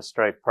judge in the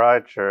straight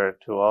pride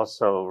shirt, who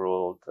also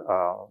ruled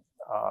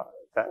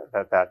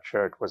that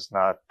shirt was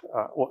not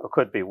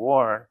could be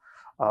worn.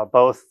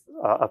 Both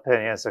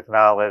opinions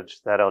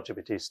acknowledged that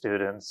LGBT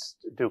students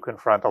do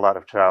confront a lot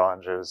of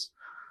challenges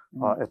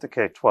at the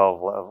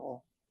K-12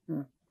 level.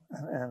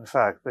 In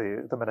fact,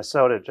 the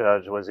Minnesota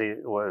judge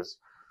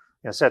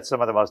said some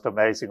of the most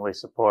amazingly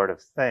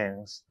supportive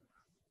things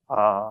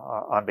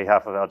on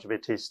behalf of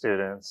LGBT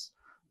students,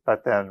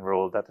 but then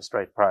ruled that the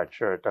straight pride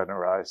shirt doesn't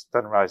rise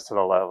to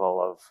the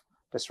level of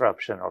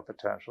disruption or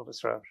potential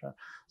disruption.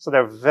 So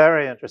they're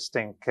very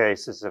interesting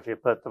cases. If you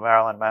put the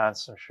Marilyn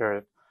Manson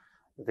shirt,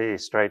 the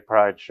straight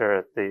pride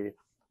shirt, the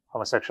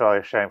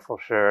homosexuality shameful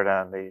shirt,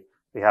 and the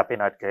Happy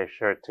Not Gay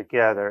shirt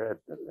together,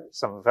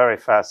 some very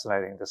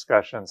fascinating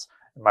discussions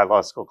in my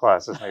law school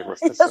classes, needless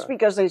to say. Yes,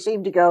 because they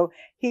seem to go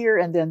here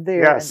and then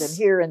there, and then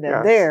here and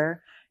then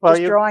there, well,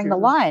 just drawing the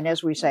line,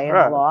 as we say in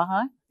the law,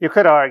 huh? You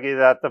could argue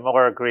that the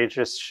more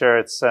egregious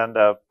shirts end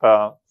up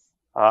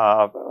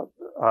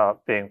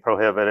being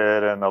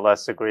prohibited and the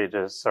less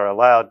egregious are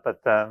allowed,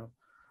 but then,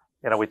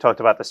 we talked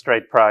about the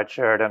straight pride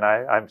shirt, and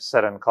I'm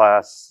set in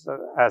class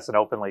as an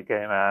openly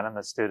gay man, and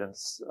the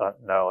students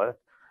know it.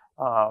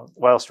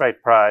 Well,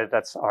 straight pride,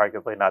 that's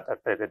arguably not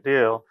that big a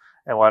deal.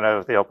 And one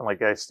of the openly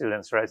gay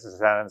students raises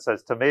his hand and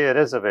says, to me, it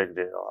is a big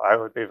deal. I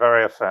would be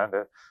very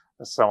offended.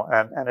 So,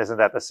 and isn't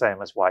that the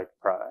same as white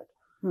pride?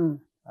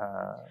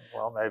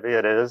 Well, maybe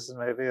it is, and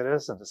maybe it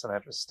isn't. It's an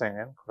interesting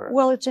inquiry.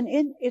 Well,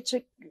 it's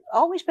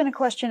always been a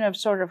question of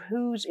sort of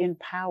who's in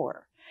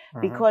power.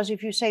 Because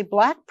if you say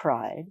black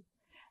pride,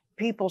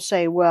 people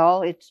say,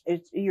 well,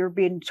 you're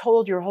being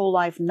told your whole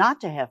life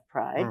not to have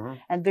pride,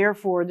 and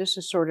therefore this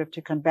is sort of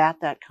to combat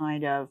that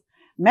kind of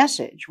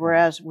message.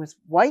 Whereas with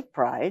white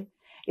pride,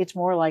 it's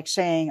more like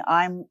saying,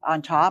 I'm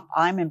on top,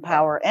 I'm in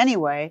power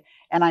anyway,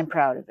 and I'm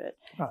proud of it.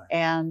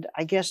 And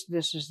I guess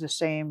this is the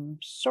same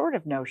sort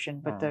of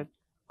notion, but the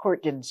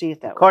court didn't see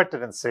it that way. The court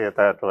didn't see it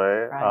that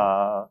way.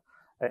 Right.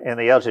 In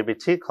the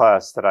LGBT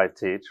class that I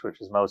teach,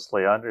 which is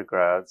mostly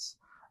undergrads,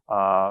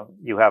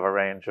 you have a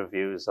range of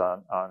views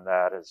on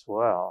that as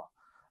well,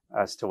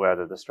 as to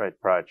whether the straight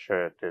pride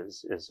shirt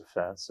is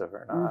offensive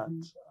or not.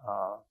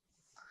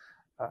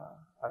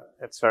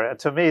 It's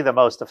to me, the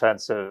most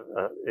offensive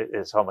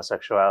is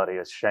homosexuality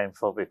is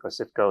shameful, because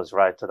it goes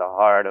right to the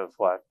heart of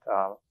what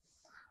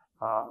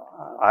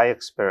I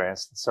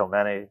experienced, and so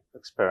many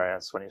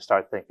experience, when you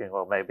start thinking,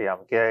 well, maybe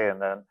I'm gay,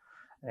 and then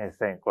you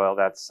think, well,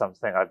 that's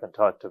something I've been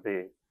taught to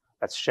be,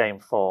 that's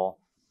shameful,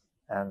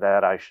 and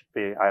that I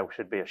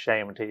should be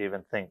ashamed to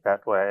even think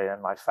that way,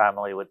 and my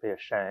family would be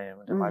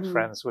ashamed, and my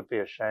friends would be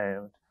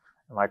ashamed,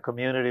 and my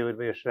community would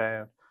be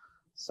ashamed.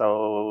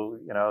 So,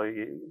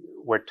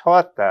 we're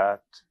taught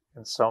that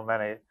in so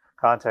many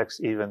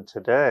contexts, even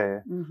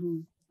today.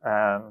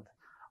 And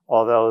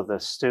although the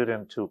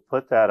student who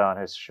put that on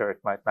his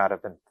shirt might not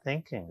have been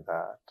thinking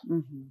that,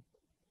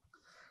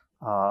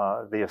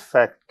 the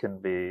effect can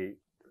be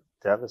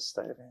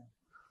devastating.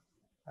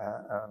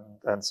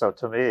 And so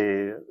to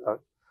me,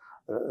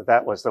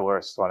 that was the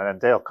worst one. And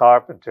Dale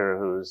Carpenter,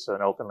 who's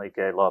an openly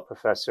gay law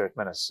professor at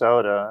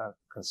Minnesota, a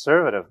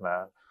conservative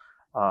man,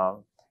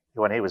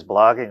 when he was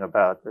blogging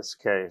about this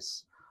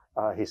case,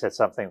 he said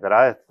something that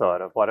I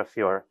thought of. What if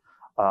you're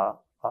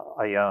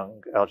a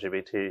young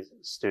LGBT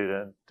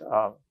student,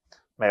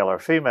 male or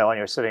female, and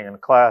you're sitting in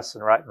class,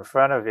 and right in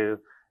front of you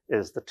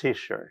is the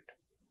T-shirt?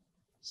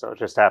 So it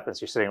just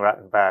happens you're sitting right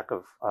in back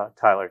of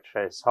Tyler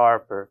Chase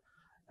Harper,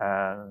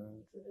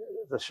 and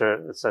the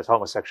shirt, it says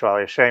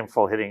homosexuality is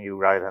shameful, hitting you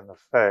right in the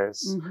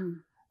face,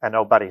 and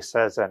nobody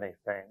says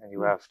anything, and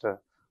you have to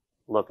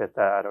look at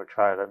that or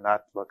try to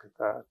not look at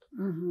that.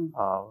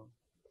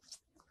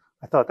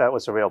 I thought that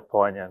was a real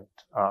poignant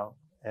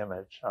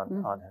image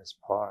on his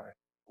part.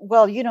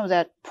 Well,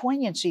 that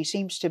poignancy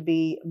seems to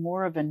be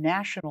more of a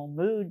national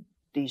mood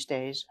these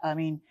days. I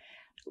mean,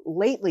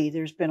 lately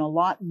there's been a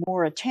lot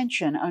more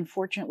attention,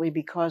 unfortunately,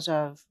 because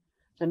of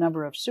the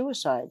number of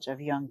suicides of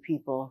young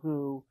people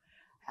who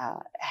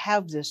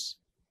have this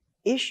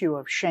issue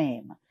of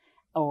shame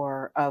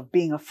or of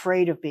being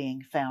afraid of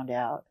being found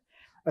out.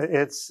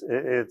 It's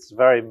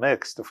very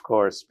mixed, of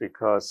course,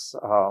 because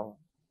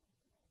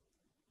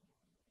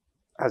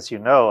as you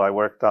know, I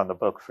worked on the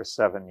book for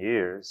 7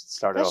 years.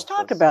 Let's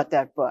talk about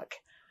that book,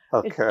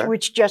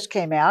 which just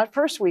came out.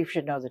 First, we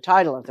should know the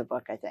title of the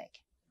book, I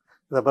think.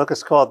 The book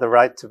is called The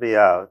Right to Be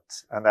Out,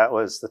 and that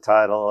was the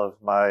title of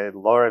my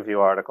law review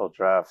article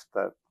draft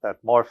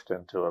that morphed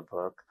into a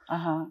book.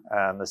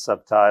 And the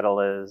subtitle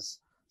is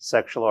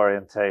Sexual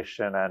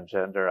Orientation and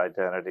Gender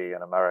Identity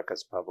in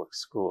America's Public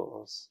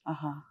Schools.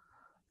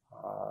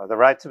 The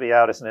right to be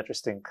out is an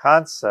interesting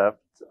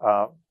concept,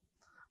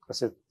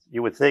 because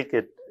you would think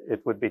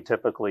it would be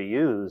typically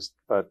used,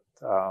 but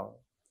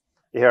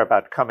you hear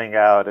about coming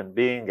out and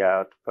being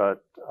out,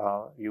 but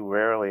you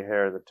rarely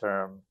hear the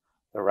term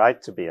the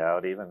right to be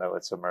out, even though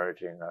it's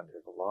emerging under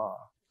the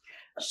law.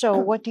 So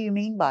what do you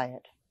mean by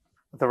it?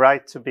 The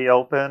right to be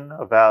open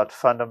about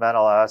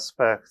fundamental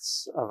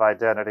aspects of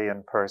identity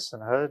and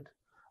personhood,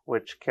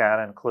 which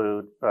can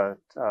include, but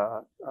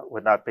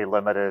would not be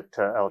limited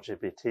to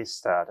LGBT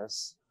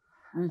status.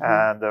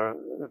 And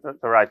the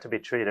right to be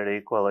treated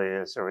equally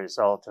as a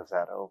result of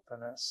that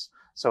openness.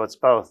 So it's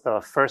both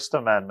the First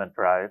Amendment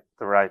right,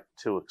 the right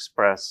to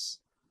express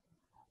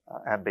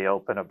and be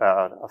open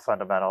about a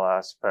fundamental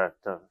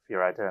aspect of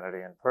your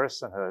identity and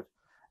personhood,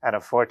 and a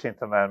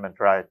 14th Amendment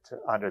right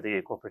under the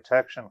Equal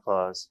Protection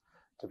Clause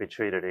to be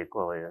treated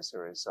equally as a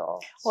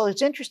result. Well,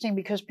 it's interesting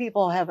because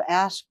people have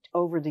asked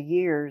over the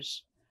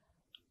years,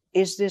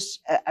 is this,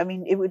 I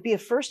mean, it would be a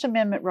First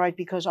Amendment right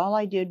because all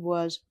I did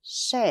was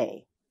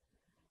say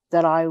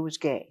that I was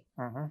gay.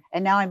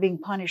 And now I'm being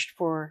punished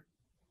for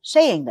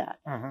saying that.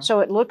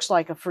 So it looks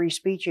like a free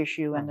speech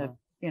issue, and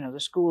the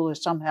school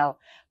is somehow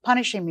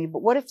punishing me.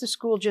 But what if the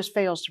school just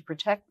fails to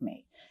protect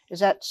me? Is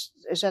that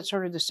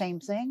sort of the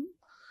same thing?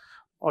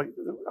 Well,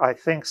 I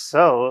think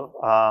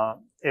so.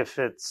 If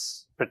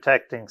it's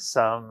protecting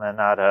some and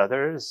not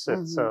others,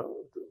 it's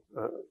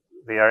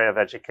the area of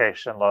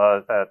education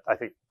law that I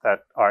think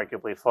that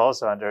arguably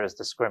falls under is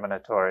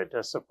discriminatory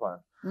discipline.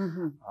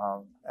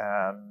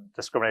 And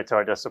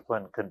discriminatory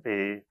discipline can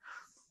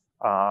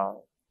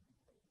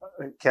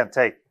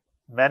take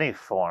many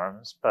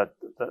forms, but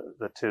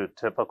the two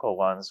typical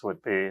ones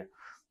would be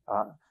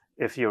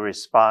if you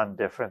respond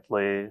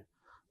differently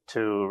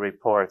to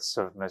reports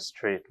of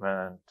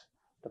mistreatment,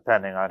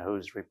 depending on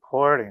who's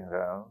reporting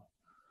them.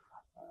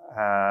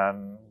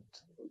 And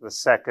the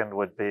second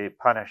would be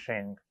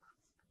punishing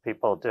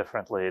people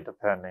differently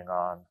depending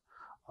on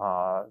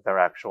their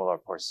actual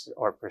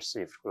or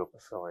perceived group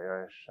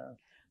affiliation.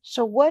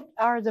 So what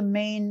are the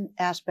main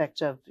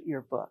aspects of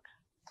your book?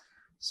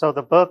 So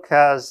the book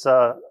has,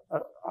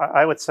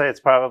 I would say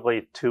it's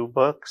probably two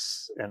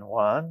books in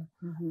one.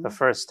 The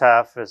first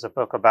half is a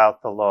book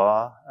about the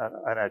law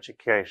and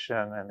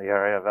education in the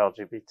area of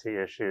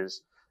LGBT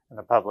issues in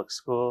the public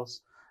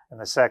schools. And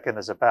the second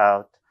is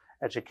about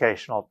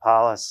educational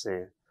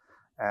policy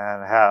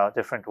and how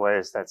different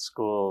ways that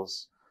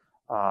schools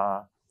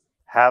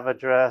have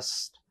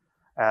addressed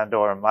and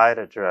or might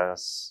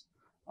address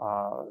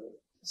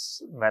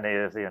many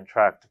of the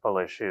intractable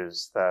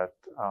issues that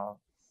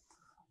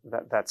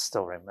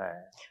still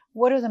remain.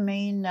 What are the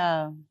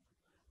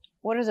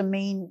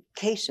main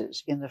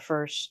cases in the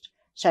first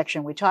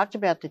section? We talked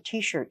about the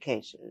T-shirt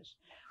cases,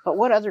 but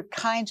what other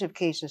kinds of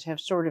cases have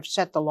sort of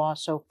set the law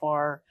so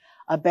far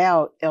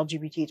about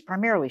LGBT? It's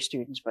primarily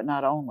students, but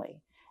not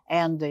only,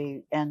 and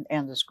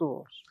the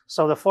schools.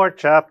 So the 4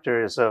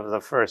 chapters of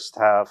the first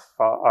half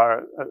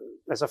are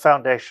as a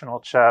foundational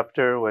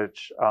chapter,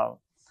 which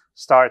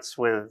starts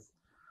with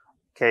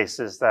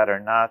cases that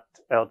are not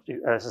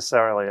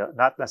necessarily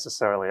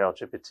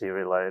LGBT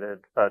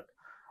related, but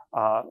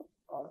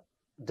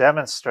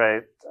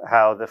demonstrate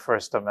how the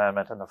First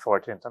Amendment and the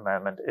 14th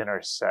Amendment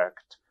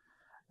intersect,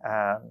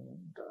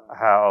 and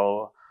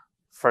how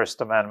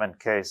First Amendment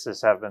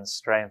cases have been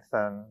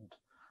strengthened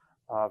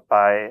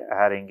by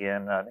adding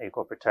in an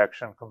equal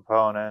protection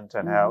component,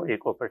 and how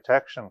Equal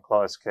Protection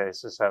Clause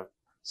cases have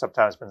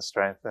sometimes been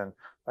strengthened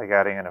by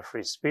adding in a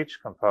free speech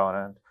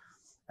component.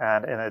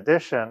 And in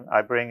addition,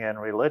 I bring in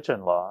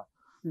religion law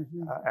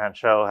and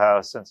show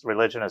how, since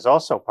religion is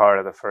also part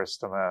of the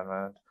First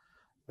Amendment,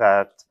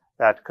 that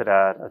could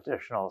add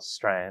additional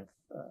strength.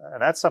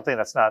 And that's something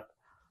that's not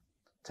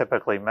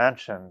typically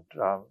mentioned.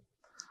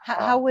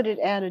 How would it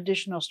add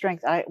additional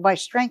strength? By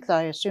strength,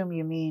 I assume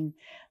you mean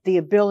the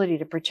ability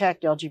to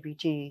protect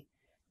LGBT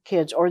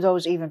kids, or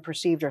those even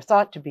perceived or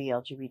thought to be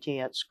LGBT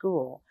at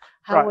school.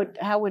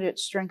 How would it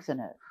strengthen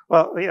it?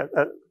 Well, yeah,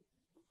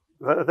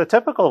 the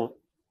typical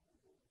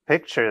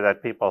picture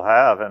that people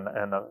have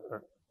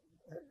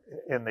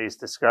in these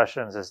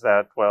discussions is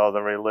that, well,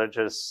 the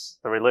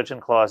religion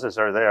clauses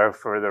are there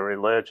for the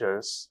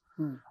religious,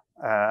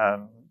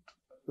 and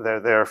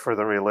they're there for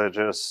the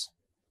religious,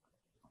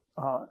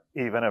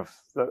 even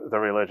if the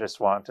religious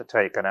want to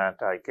take an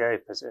anti-gay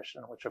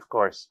position, which of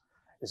course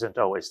isn't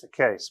always the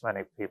case.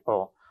 Many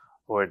people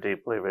who are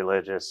deeply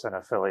religious and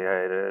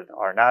affiliated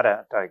are not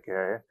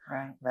anti-gay.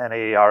 Right.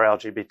 Many are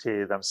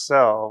LGBT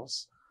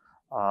themselves.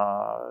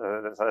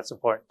 That's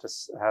important to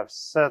have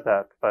said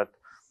that. But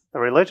the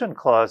religion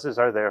clauses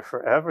are there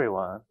for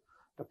everyone,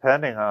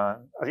 depending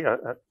on,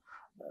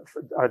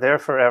 are there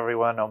for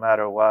everyone no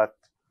matter what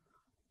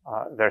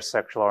their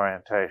sexual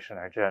orientation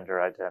or gender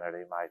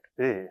identity might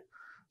be.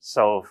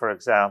 So, for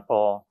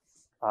example,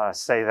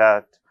 say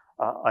that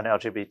an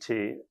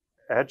LGBT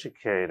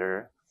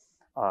educator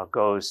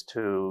goes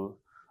to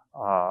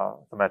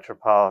the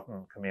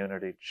Metropolitan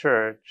Community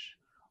Church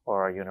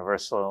or a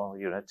Universal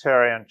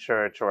Unitarian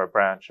Church or a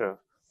branch of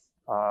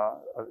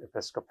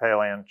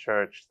Episcopalian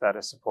Church that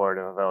is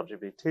supportive of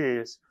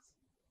LGBTs,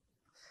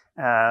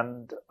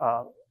 and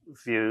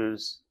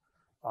views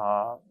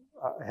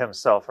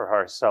himself or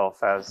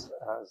herself as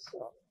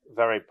a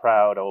very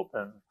proud,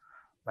 open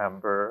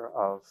member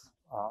of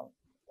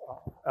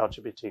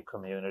LGBT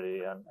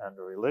community and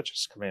the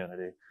religious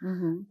community.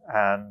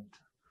 And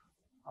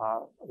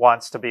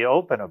wants to be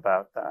open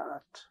about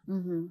that.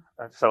 Mm-hmm.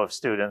 And so if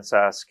students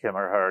ask him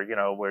or her,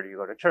 where do you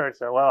go to church?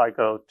 They're, well, I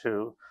go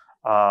to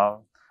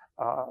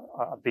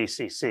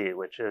BCC,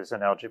 which is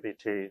an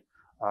LGBT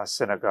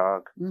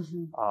synagogue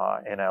in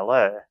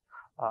LA.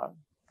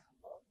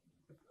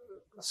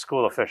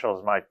 School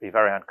officials might be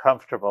very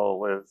uncomfortable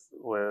with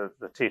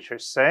the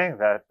teachers saying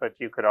that, but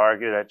you could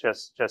argue that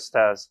just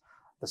as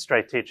the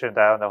straight teacher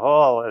down the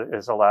hall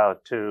is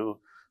allowed to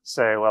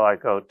say, well, I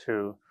go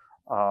to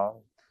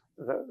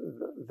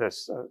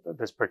this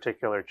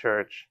particular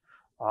church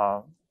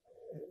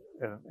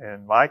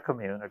in my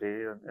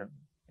community, and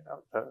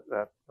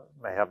that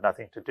may have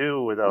nothing to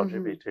do with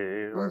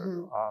LGBT.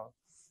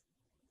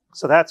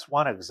 So that's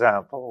one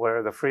example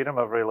where the freedom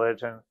of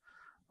religion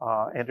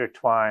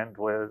intertwined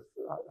with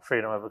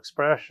freedom of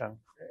expression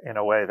in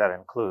a way that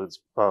includes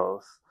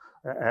both.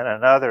 And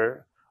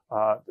another,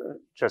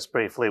 just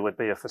briefly, would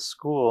be if a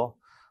school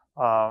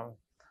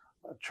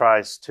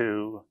tries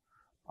to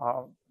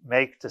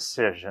make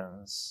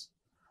decisions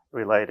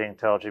relating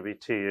to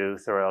LGBT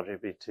youth or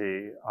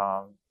LGBT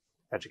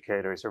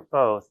educators or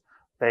both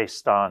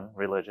based on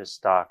religious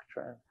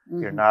doctrine.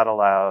 You're not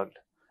allowed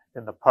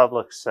in the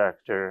public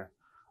sector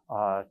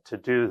to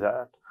do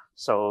that.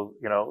 So,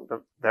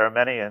 there are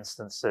many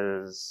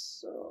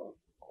instances,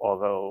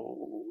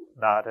 although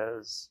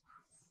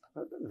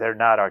they're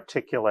not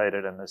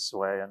articulated in this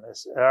way in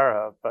this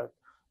era, but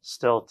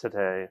still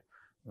today,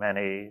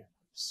 many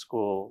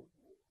school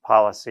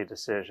policy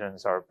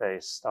decisions are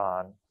based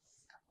on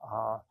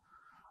a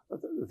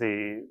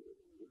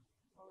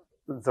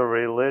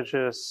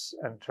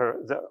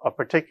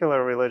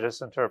particular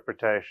religious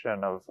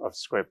interpretation of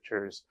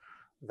scriptures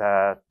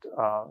that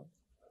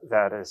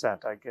is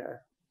anti-gay.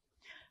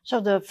 So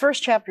the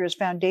first chapter is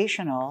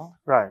foundational.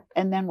 Right.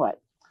 And then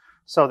what?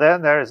 So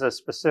then there's a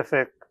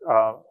specific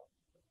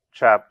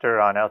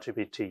chapter on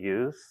LGBT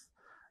youth,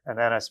 and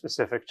then a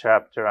specific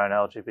chapter on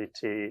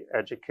LGBT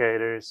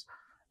educators,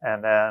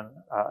 and then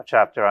a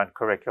chapter on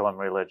curriculum,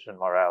 religion,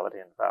 morality,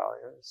 and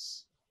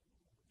values.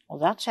 Well,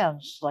 that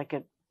sounds like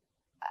it.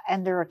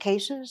 And there are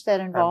cases that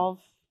involve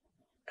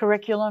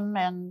curriculum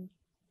and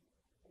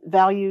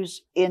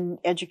values in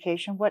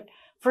education.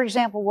 For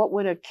example, what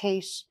would a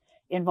case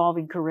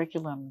involving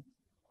curriculum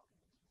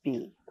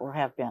be or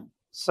have been?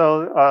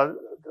 So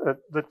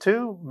the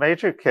two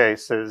major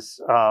cases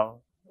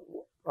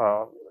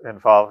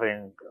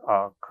involving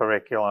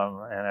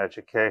curriculum and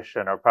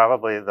education are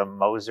probably the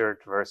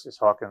Mozart versus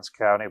Hawkins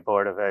County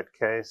Board of Ed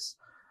case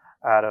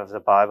out of the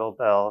Bible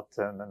Belt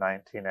in the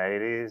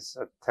 1980s,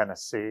 a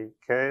Tennessee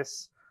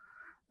case,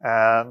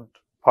 and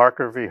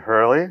Parker v.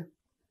 Hurley,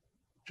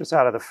 which is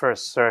out of the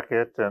First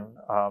Circuit in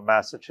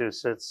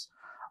Massachusetts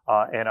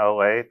in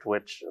 2008,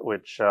 which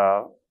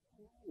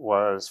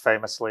was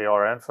famously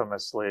or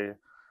infamously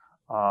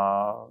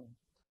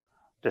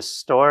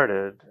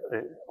distorted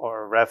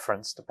or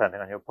referenced,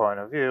 depending on your point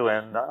of view,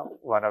 in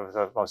one of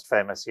the most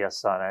famous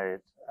Yes on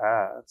 8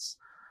 ads.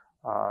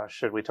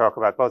 Should we talk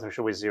about both, or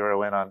should we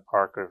zero in on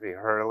Parker v.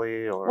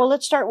 Hurley? Well,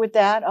 let's start with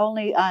that.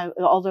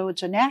 Although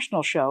it's a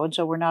national show, and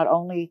so we're not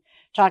only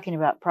talking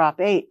about Prop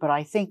 8, but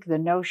I think the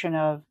notion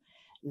of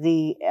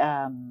the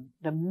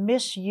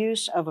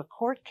misuse of a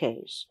court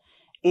case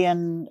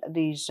in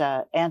these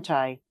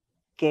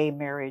anti-gay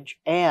marriage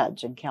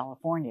ads in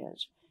California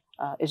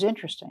is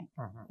interesting.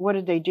 What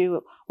did they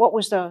do? What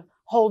was the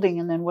holding,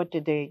 and then what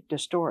did they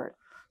distort?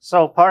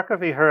 So Parker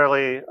v.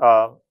 Hurley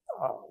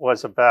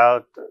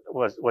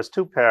was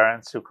two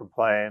parents who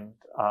complained.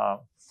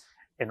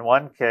 In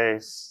one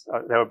case,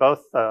 they were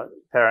both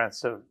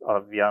parents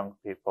of young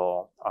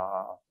people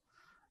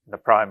in the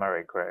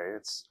primary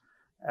grades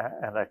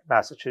and the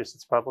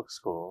Massachusetts public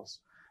schools.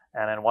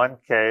 And in one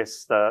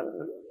case, the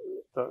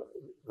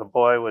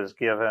boy was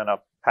given a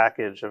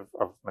package of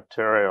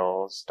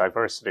materials,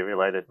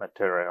 diversity-related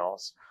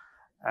materials,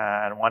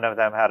 and one of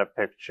them had a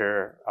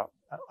picture.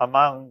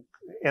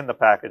 In the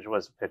package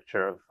was a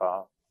picture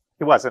of.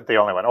 He wasn't the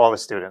only one. All the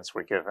students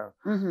were given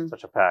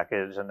such a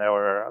package, and there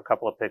were a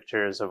couple of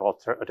pictures of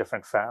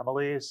different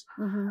families,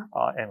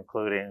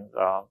 including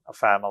a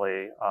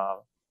family,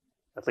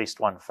 at least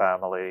one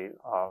family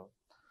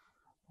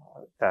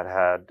that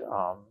had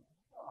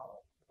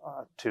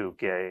two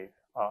gay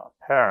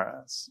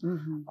parents.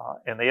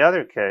 In the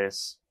other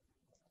case,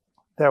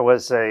 there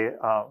was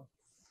the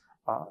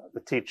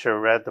teacher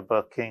read the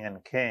book King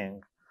and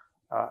King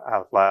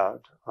out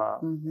loud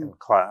in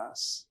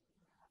class.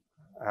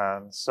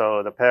 And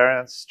so the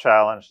parents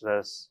challenged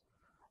this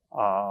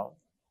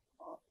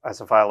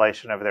as a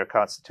violation of their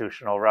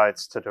constitutional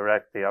rights to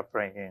direct the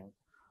upbringing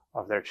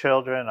of their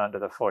children under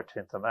the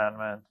 14th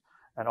Amendment,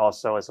 and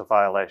also as a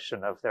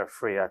violation of their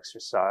free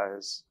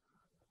exercise.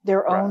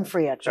 Their own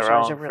free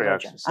exercise of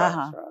religion.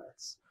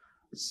 Rights.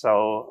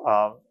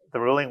 So the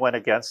ruling went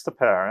against the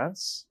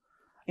parents.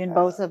 In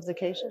both of the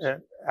cases?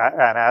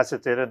 And as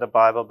it did in the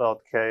Bible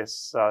Belt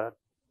case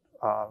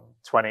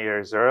 20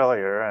 years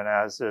earlier, and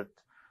as it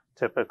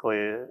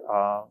typically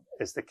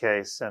is the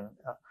case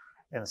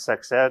in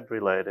sex ed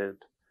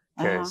related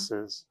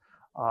cases.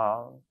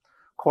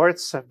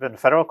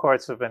 federal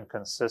courts have been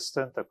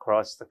consistent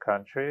across the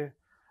country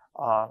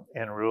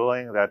in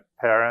ruling that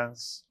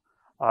parents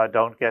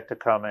don't get to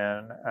come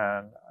in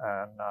and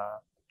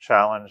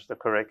challenge the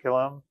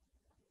curriculum,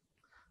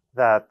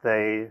 that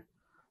they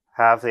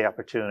have the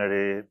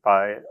opportunity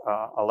by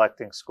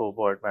electing school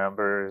board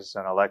members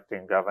and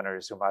electing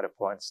governors who might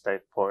appoint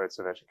state boards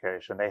of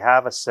education. They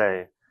have a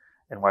say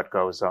in what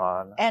goes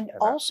on. And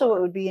also,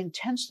 it would be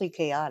intensely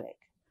chaotic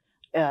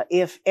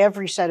if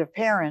every set of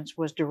parents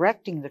was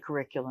directing the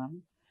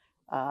curriculum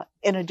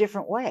in a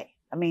different way.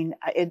 I mean,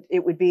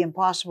 it would be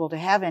impossible to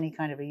have any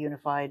kind of a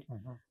unified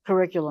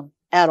curriculum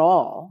at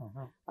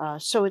all.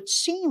 So it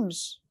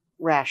seems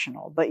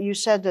rational. But you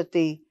said that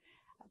the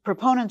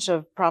proponents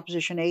of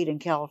Proposition 8 in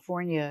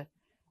California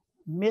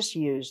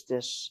misused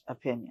this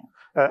opinion.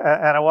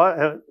 And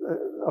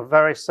a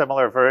very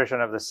similar version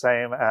of the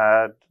same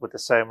ad with the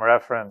same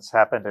reference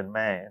happened in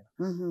Maine,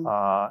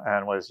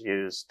 and was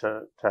used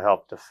to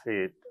help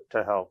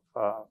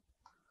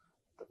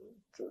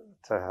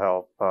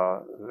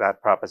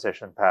that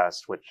proposition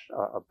passed, which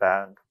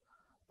banned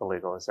the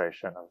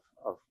legalization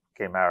of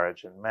gay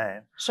marriage in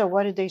Maine. So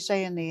what did they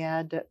say in the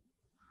ad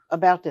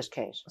about this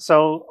case?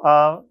 So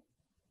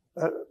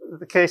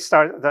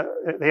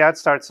the ad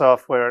starts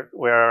off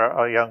where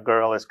a young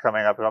girl is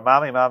coming up and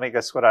goes, Mommy,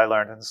 guess what I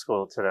learned in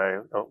school today?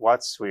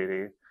 What,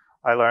 sweetie?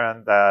 I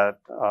learned that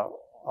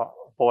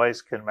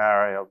boys can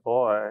marry a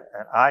boy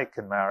and I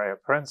can marry a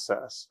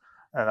princess.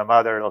 And the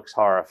mother looks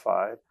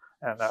horrified.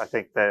 And I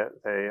think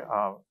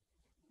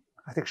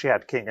I think she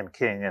had king and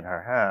king in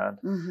her hand.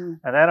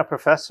 And then a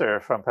professor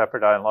from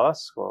Pepperdine Law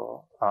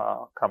School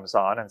comes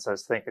on and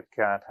says, think it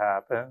can't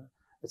happen.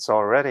 It's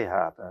already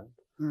happened.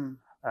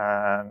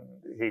 And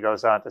he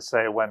goes on to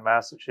say, when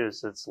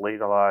Massachusetts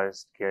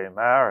legalized gay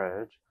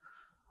marriage,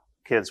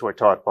 kids were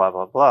taught blah,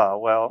 blah, blah.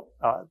 Well,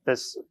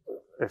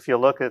 if you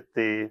look at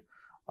the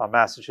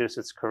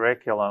Massachusetts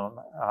curriculum,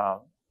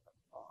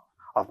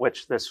 of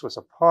which this was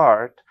a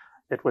part,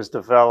 it was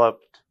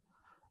developed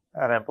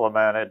and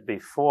implemented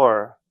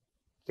before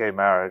gay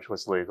marriage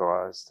was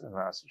legalized in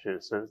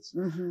Massachusetts.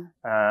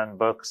 And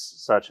books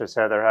such as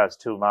Heather Has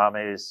Two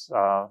Mommies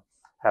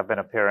have been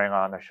appearing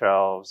on the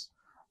shelves,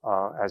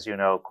 as you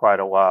know, quite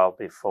a while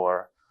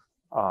before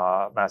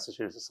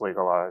Massachusetts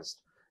legalized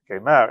gay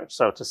marriage.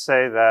 So to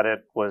say that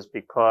it was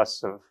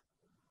because of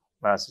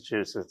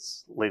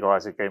Massachusetts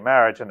legalizing gay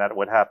marriage and that it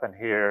would happen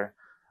here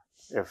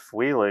if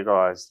we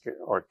legalized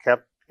or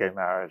kept gay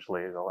marriage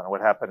legal and it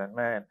would happen in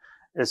Maine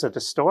is a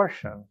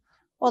distortion.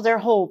 Well, their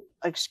whole,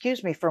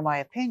 excuse me for my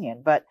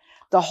opinion, but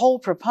the whole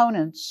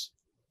proponents'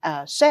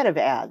 set of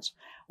ads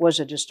was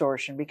a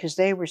distortion, because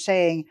they were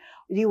saying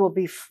you will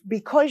be,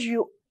 because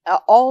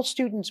all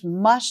students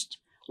must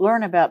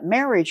learn about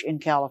marriage in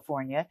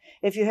California.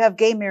 If you have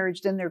gay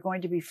marriage, then they're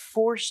going to be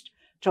forced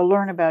to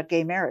learn about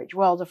gay marriage.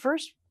 Well, the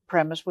first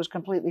premise was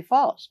completely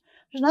false.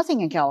 There's nothing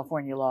in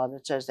California law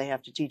that says they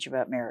have to teach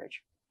about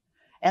marriage.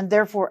 And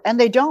therefore, and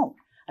they don't.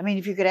 I mean,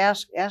 if you could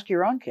ask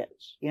your own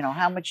kids,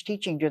 how much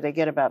teaching do they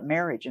get about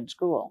marriage in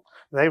school?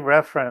 They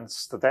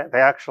referenced that they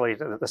actually,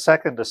 the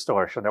second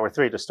distortion, there were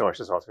three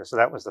distortions altogether, so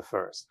that was the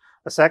first.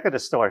 The second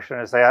distortion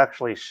is they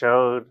actually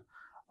showed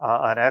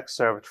an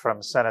excerpt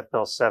from Senate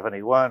Bill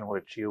 71,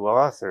 which you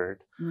authored,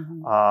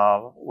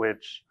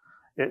 which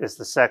is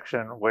the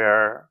section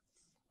where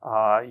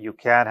you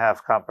can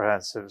have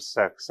comprehensive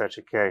sex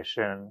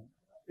education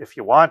if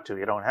you want to.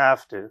 You don't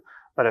have to,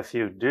 but if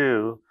you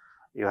do,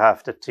 you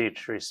have to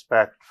teach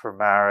respect for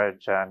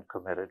marriage and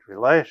committed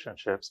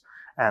relationships.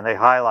 And they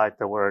highlight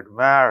the word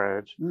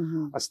marriage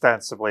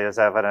ostensibly as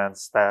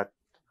evidence that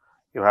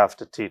you have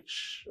to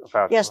teach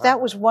about. Yes, that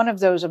was one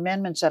of those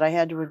amendments that I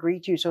had to agree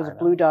to so the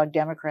Blue Dog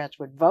Democrats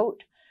would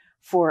vote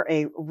for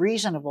a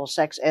reasonable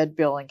sex ed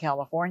bill in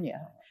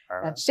California.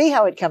 And see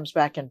how it comes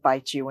back and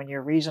bites you when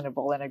you're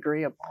reasonable and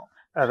agreeable.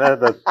 And then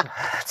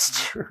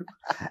that's true.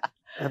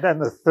 And then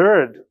the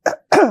third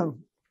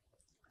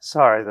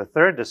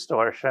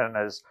distortion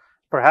is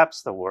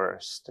perhaps the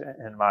worst,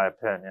 in my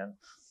opinion,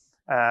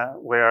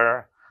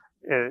 where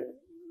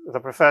the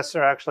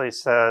professor actually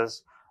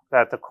says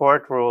that the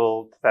court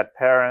ruled that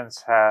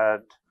parents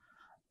had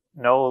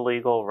no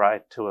legal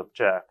right to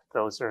object.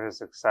 Those are his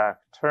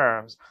exact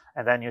terms.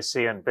 And then you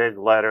see in big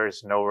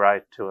letters, no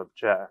right to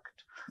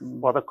object.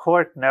 Well, the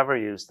court never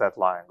used that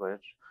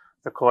language.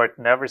 The court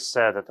never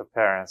said that the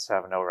parents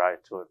have no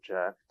right to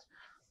object.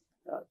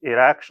 It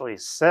actually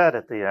said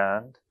at the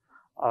end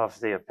of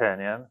the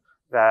opinion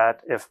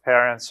that if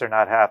parents are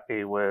not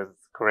happy with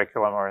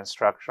curriculum or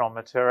instructional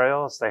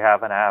materials, they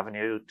have an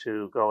avenue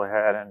to go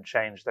ahead and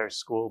change their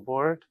school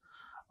board.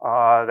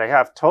 They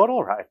have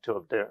total right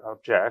to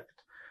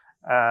object,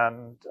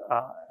 and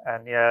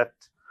yet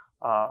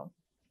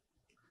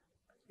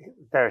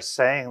they're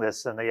saying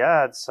this in the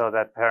ad so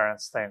that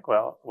parents think,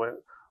 well,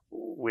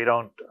 we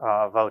don't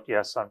vote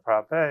yes on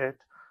Prop 8,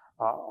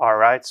 our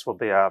rights will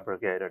be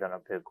abrogated in a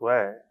big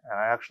way. And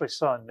I actually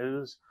saw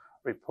news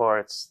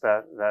reports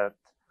that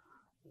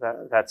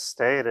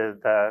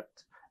stated that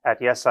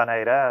at Yes on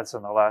 8 ads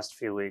in the last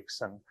few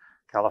weeks in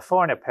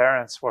California,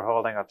 parents were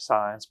holding up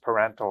signs,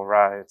 parental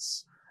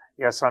rights,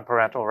 yes on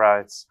parental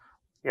rights,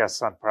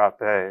 yes on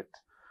Prop 8,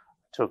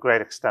 to a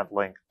great extent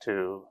linked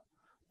to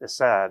this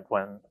ad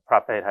when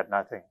Prop 8 had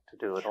nothing to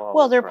do at all.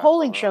 Well, with their parental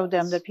polling showed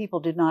them rights. that people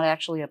did not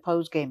actually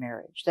oppose gay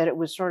marriage, that it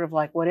was sort of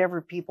like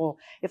whatever people,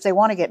 if they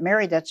want to get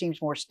married, that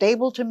seems more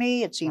stable to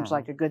me. It seems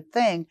like a good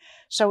thing.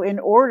 So in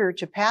order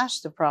to pass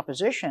the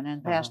proposition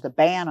and pass the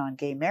ban on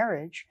gay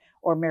marriage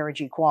or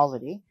marriage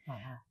equality,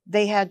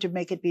 they had to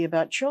make it be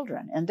about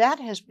children. And that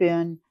has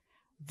been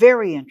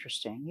very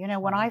interesting. You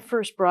know, when I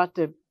first brought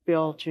the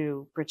bill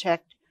to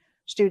protect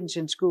students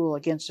in school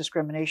against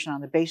discrimination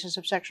on the basis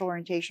of sexual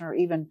orientation or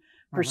even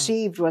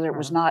perceived, whether it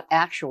was not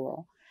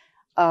actual.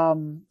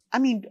 I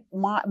mean,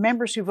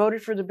 members who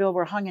voted for the bill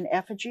were hung in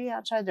effigy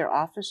outside their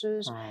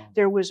offices.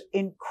 There was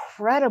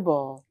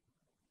incredible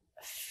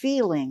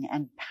feeling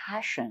and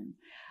passion,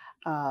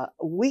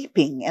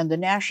 weeping and the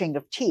gnashing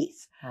of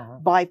teeth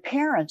by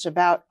parents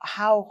about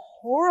how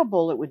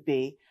horrible it would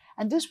be.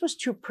 And this was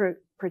to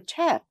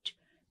protect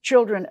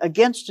children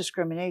against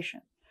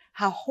discrimination,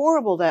 how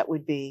horrible that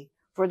would be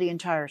for the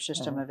entire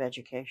system of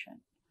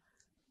education.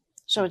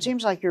 So it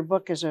seems like your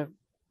book is a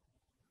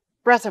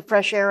breath of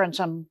fresh air and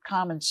some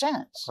common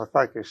sense. Well,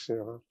 thank you,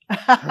 Sheila.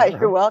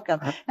 You're welcome.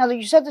 Now,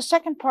 you said the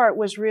second part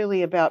was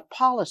really about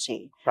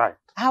policy. Right.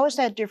 How is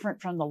that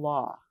different from the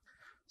law?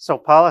 So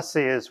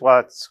policy is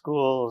what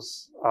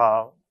schools,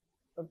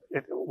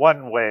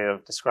 one way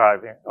of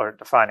describing or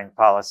defining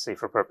policy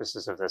for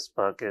purposes of this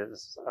book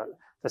is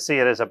to see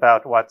it as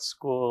about what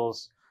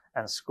schools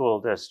and school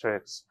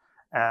districts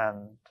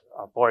and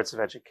boards of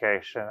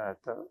education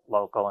at the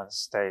local and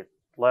state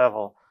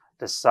level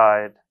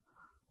decide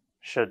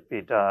should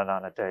be done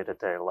on a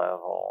day-to-day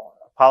level.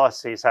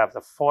 Policies have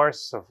the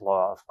force of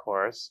law, of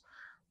course.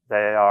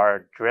 They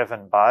are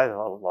driven by the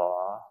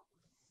law,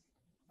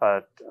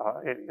 but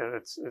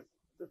it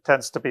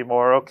tends to be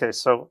more, okay,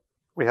 so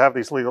we have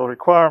these legal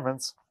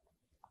requirements.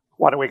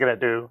 What are we going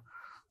to do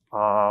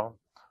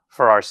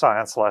for our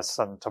science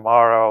lesson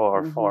tomorrow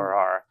or for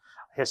our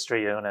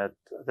history unit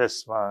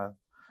this month?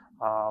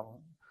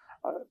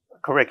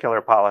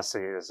 Curricular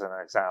policy is an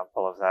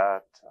example of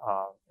that.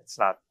 It's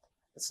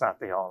not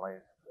the only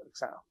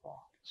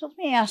example. So let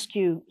me ask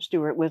you,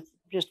 Stuart, with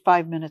just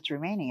 5 minutes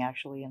remaining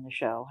actually in the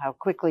show, how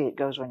quickly it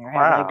goes when you're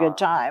having a good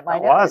time. I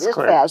know it is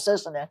fast,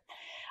 isn't it?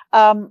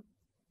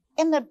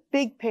 In the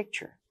big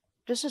picture,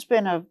 this has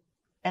been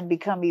and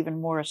become even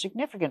more a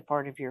significant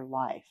part of your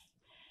life.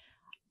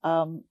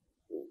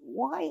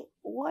 Why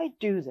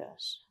do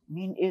this? I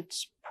mean,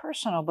 it's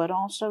personal, but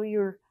also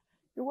you're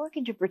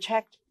working to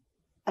protect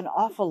an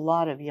awful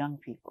lot of young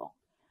people.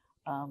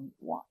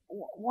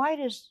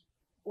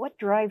 What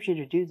drives you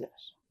to do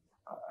this?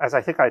 As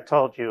I think I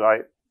told you,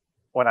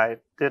 when I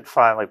did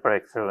finally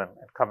break through and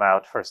come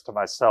out first to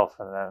myself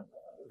and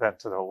then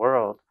to the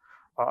world,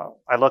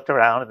 I looked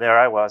around and there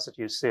I was at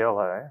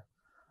UCLA.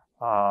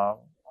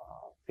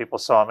 People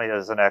saw me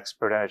as an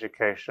expert in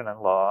education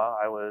and law.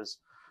 I was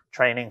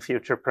training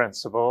future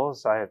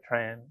principals. I had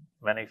trained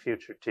many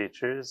future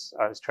teachers.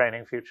 I was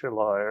training future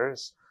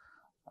lawyers.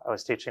 I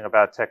was teaching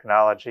about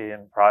technology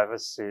and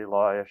privacy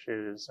law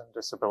issues and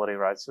disability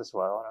rights as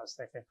well. And I was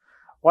thinking,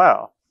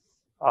 wow,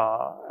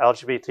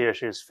 LGBT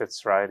issues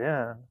fits right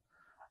in,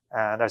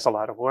 and there's a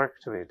lot of work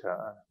to be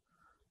done.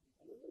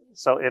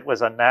 So it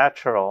was a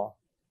natural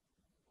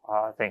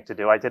thing to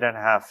do. I didn't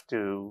have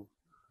to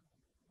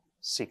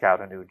seek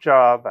out a new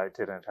job. I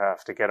didn't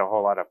have to get a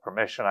whole lot of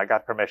permission. I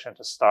got permission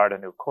to start a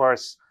new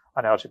course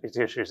on LGBT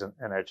issues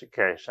in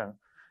education,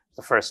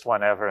 the first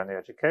one ever in the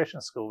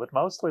education school, but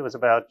mostly was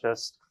about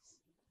just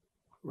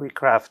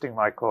recrafting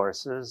my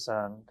courses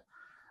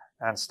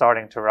and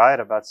starting to write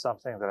about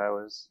something that I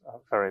was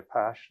very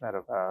passionate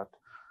about.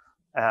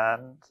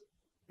 And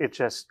it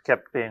just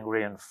kept being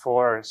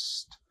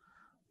reinforced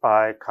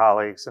by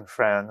colleagues and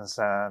friends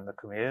and the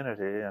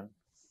community. And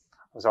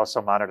I was also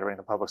monitoring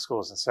the public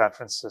schools in San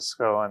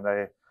Francisco, and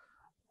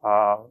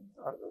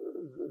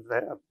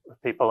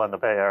people in the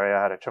Bay Area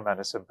had a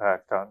tremendous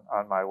impact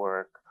on my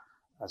work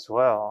as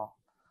well.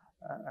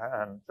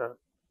 And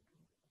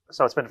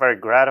so it's been very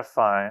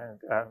gratifying.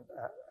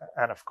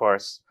 And of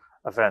course,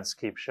 events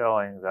keep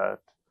showing that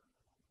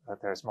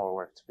there's more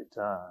work to be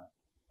done.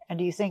 And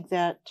do you think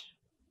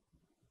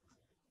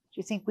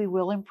we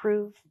will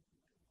improve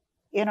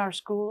in our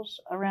schools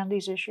around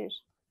these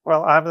issues?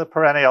 Well, I'm the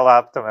perennial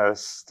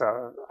optimist.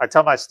 I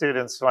tell my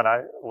students when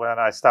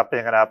I stop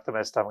being an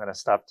optimist, I'm going to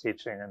stop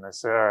teaching in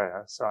this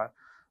area. So I'm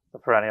the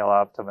perennial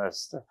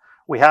optimist.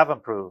 We have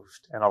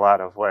improved in a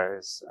lot of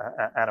ways.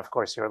 And of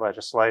course, your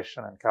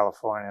legislation in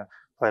California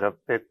played a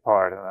big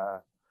part in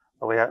that.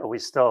 But we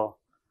still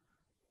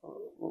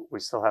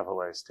have a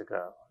ways to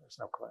go. There's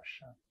no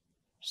question.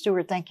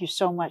 Stuart, thank you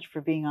so much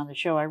for being on the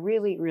show. I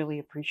really, really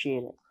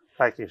appreciate it.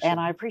 Thank you, Sheila. And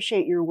I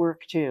appreciate your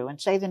work too.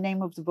 And say the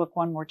name of the book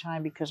one more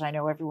time, because I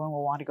know everyone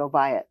will want to go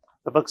buy it.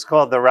 The book's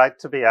called The Right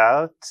to Be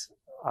Out,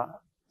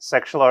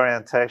 Sexual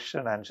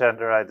Orientation and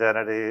Gender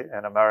Identity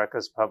in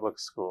America's Public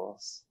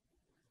Schools.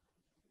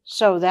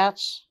 So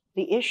that's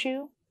the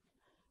issue.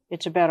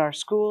 It's about our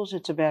schools.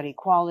 It's about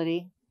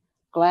equality.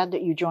 Glad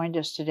that you joined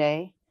us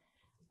today.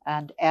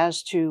 And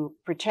as to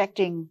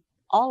protecting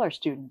all our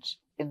students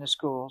in the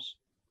schools,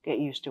 get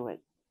used to it.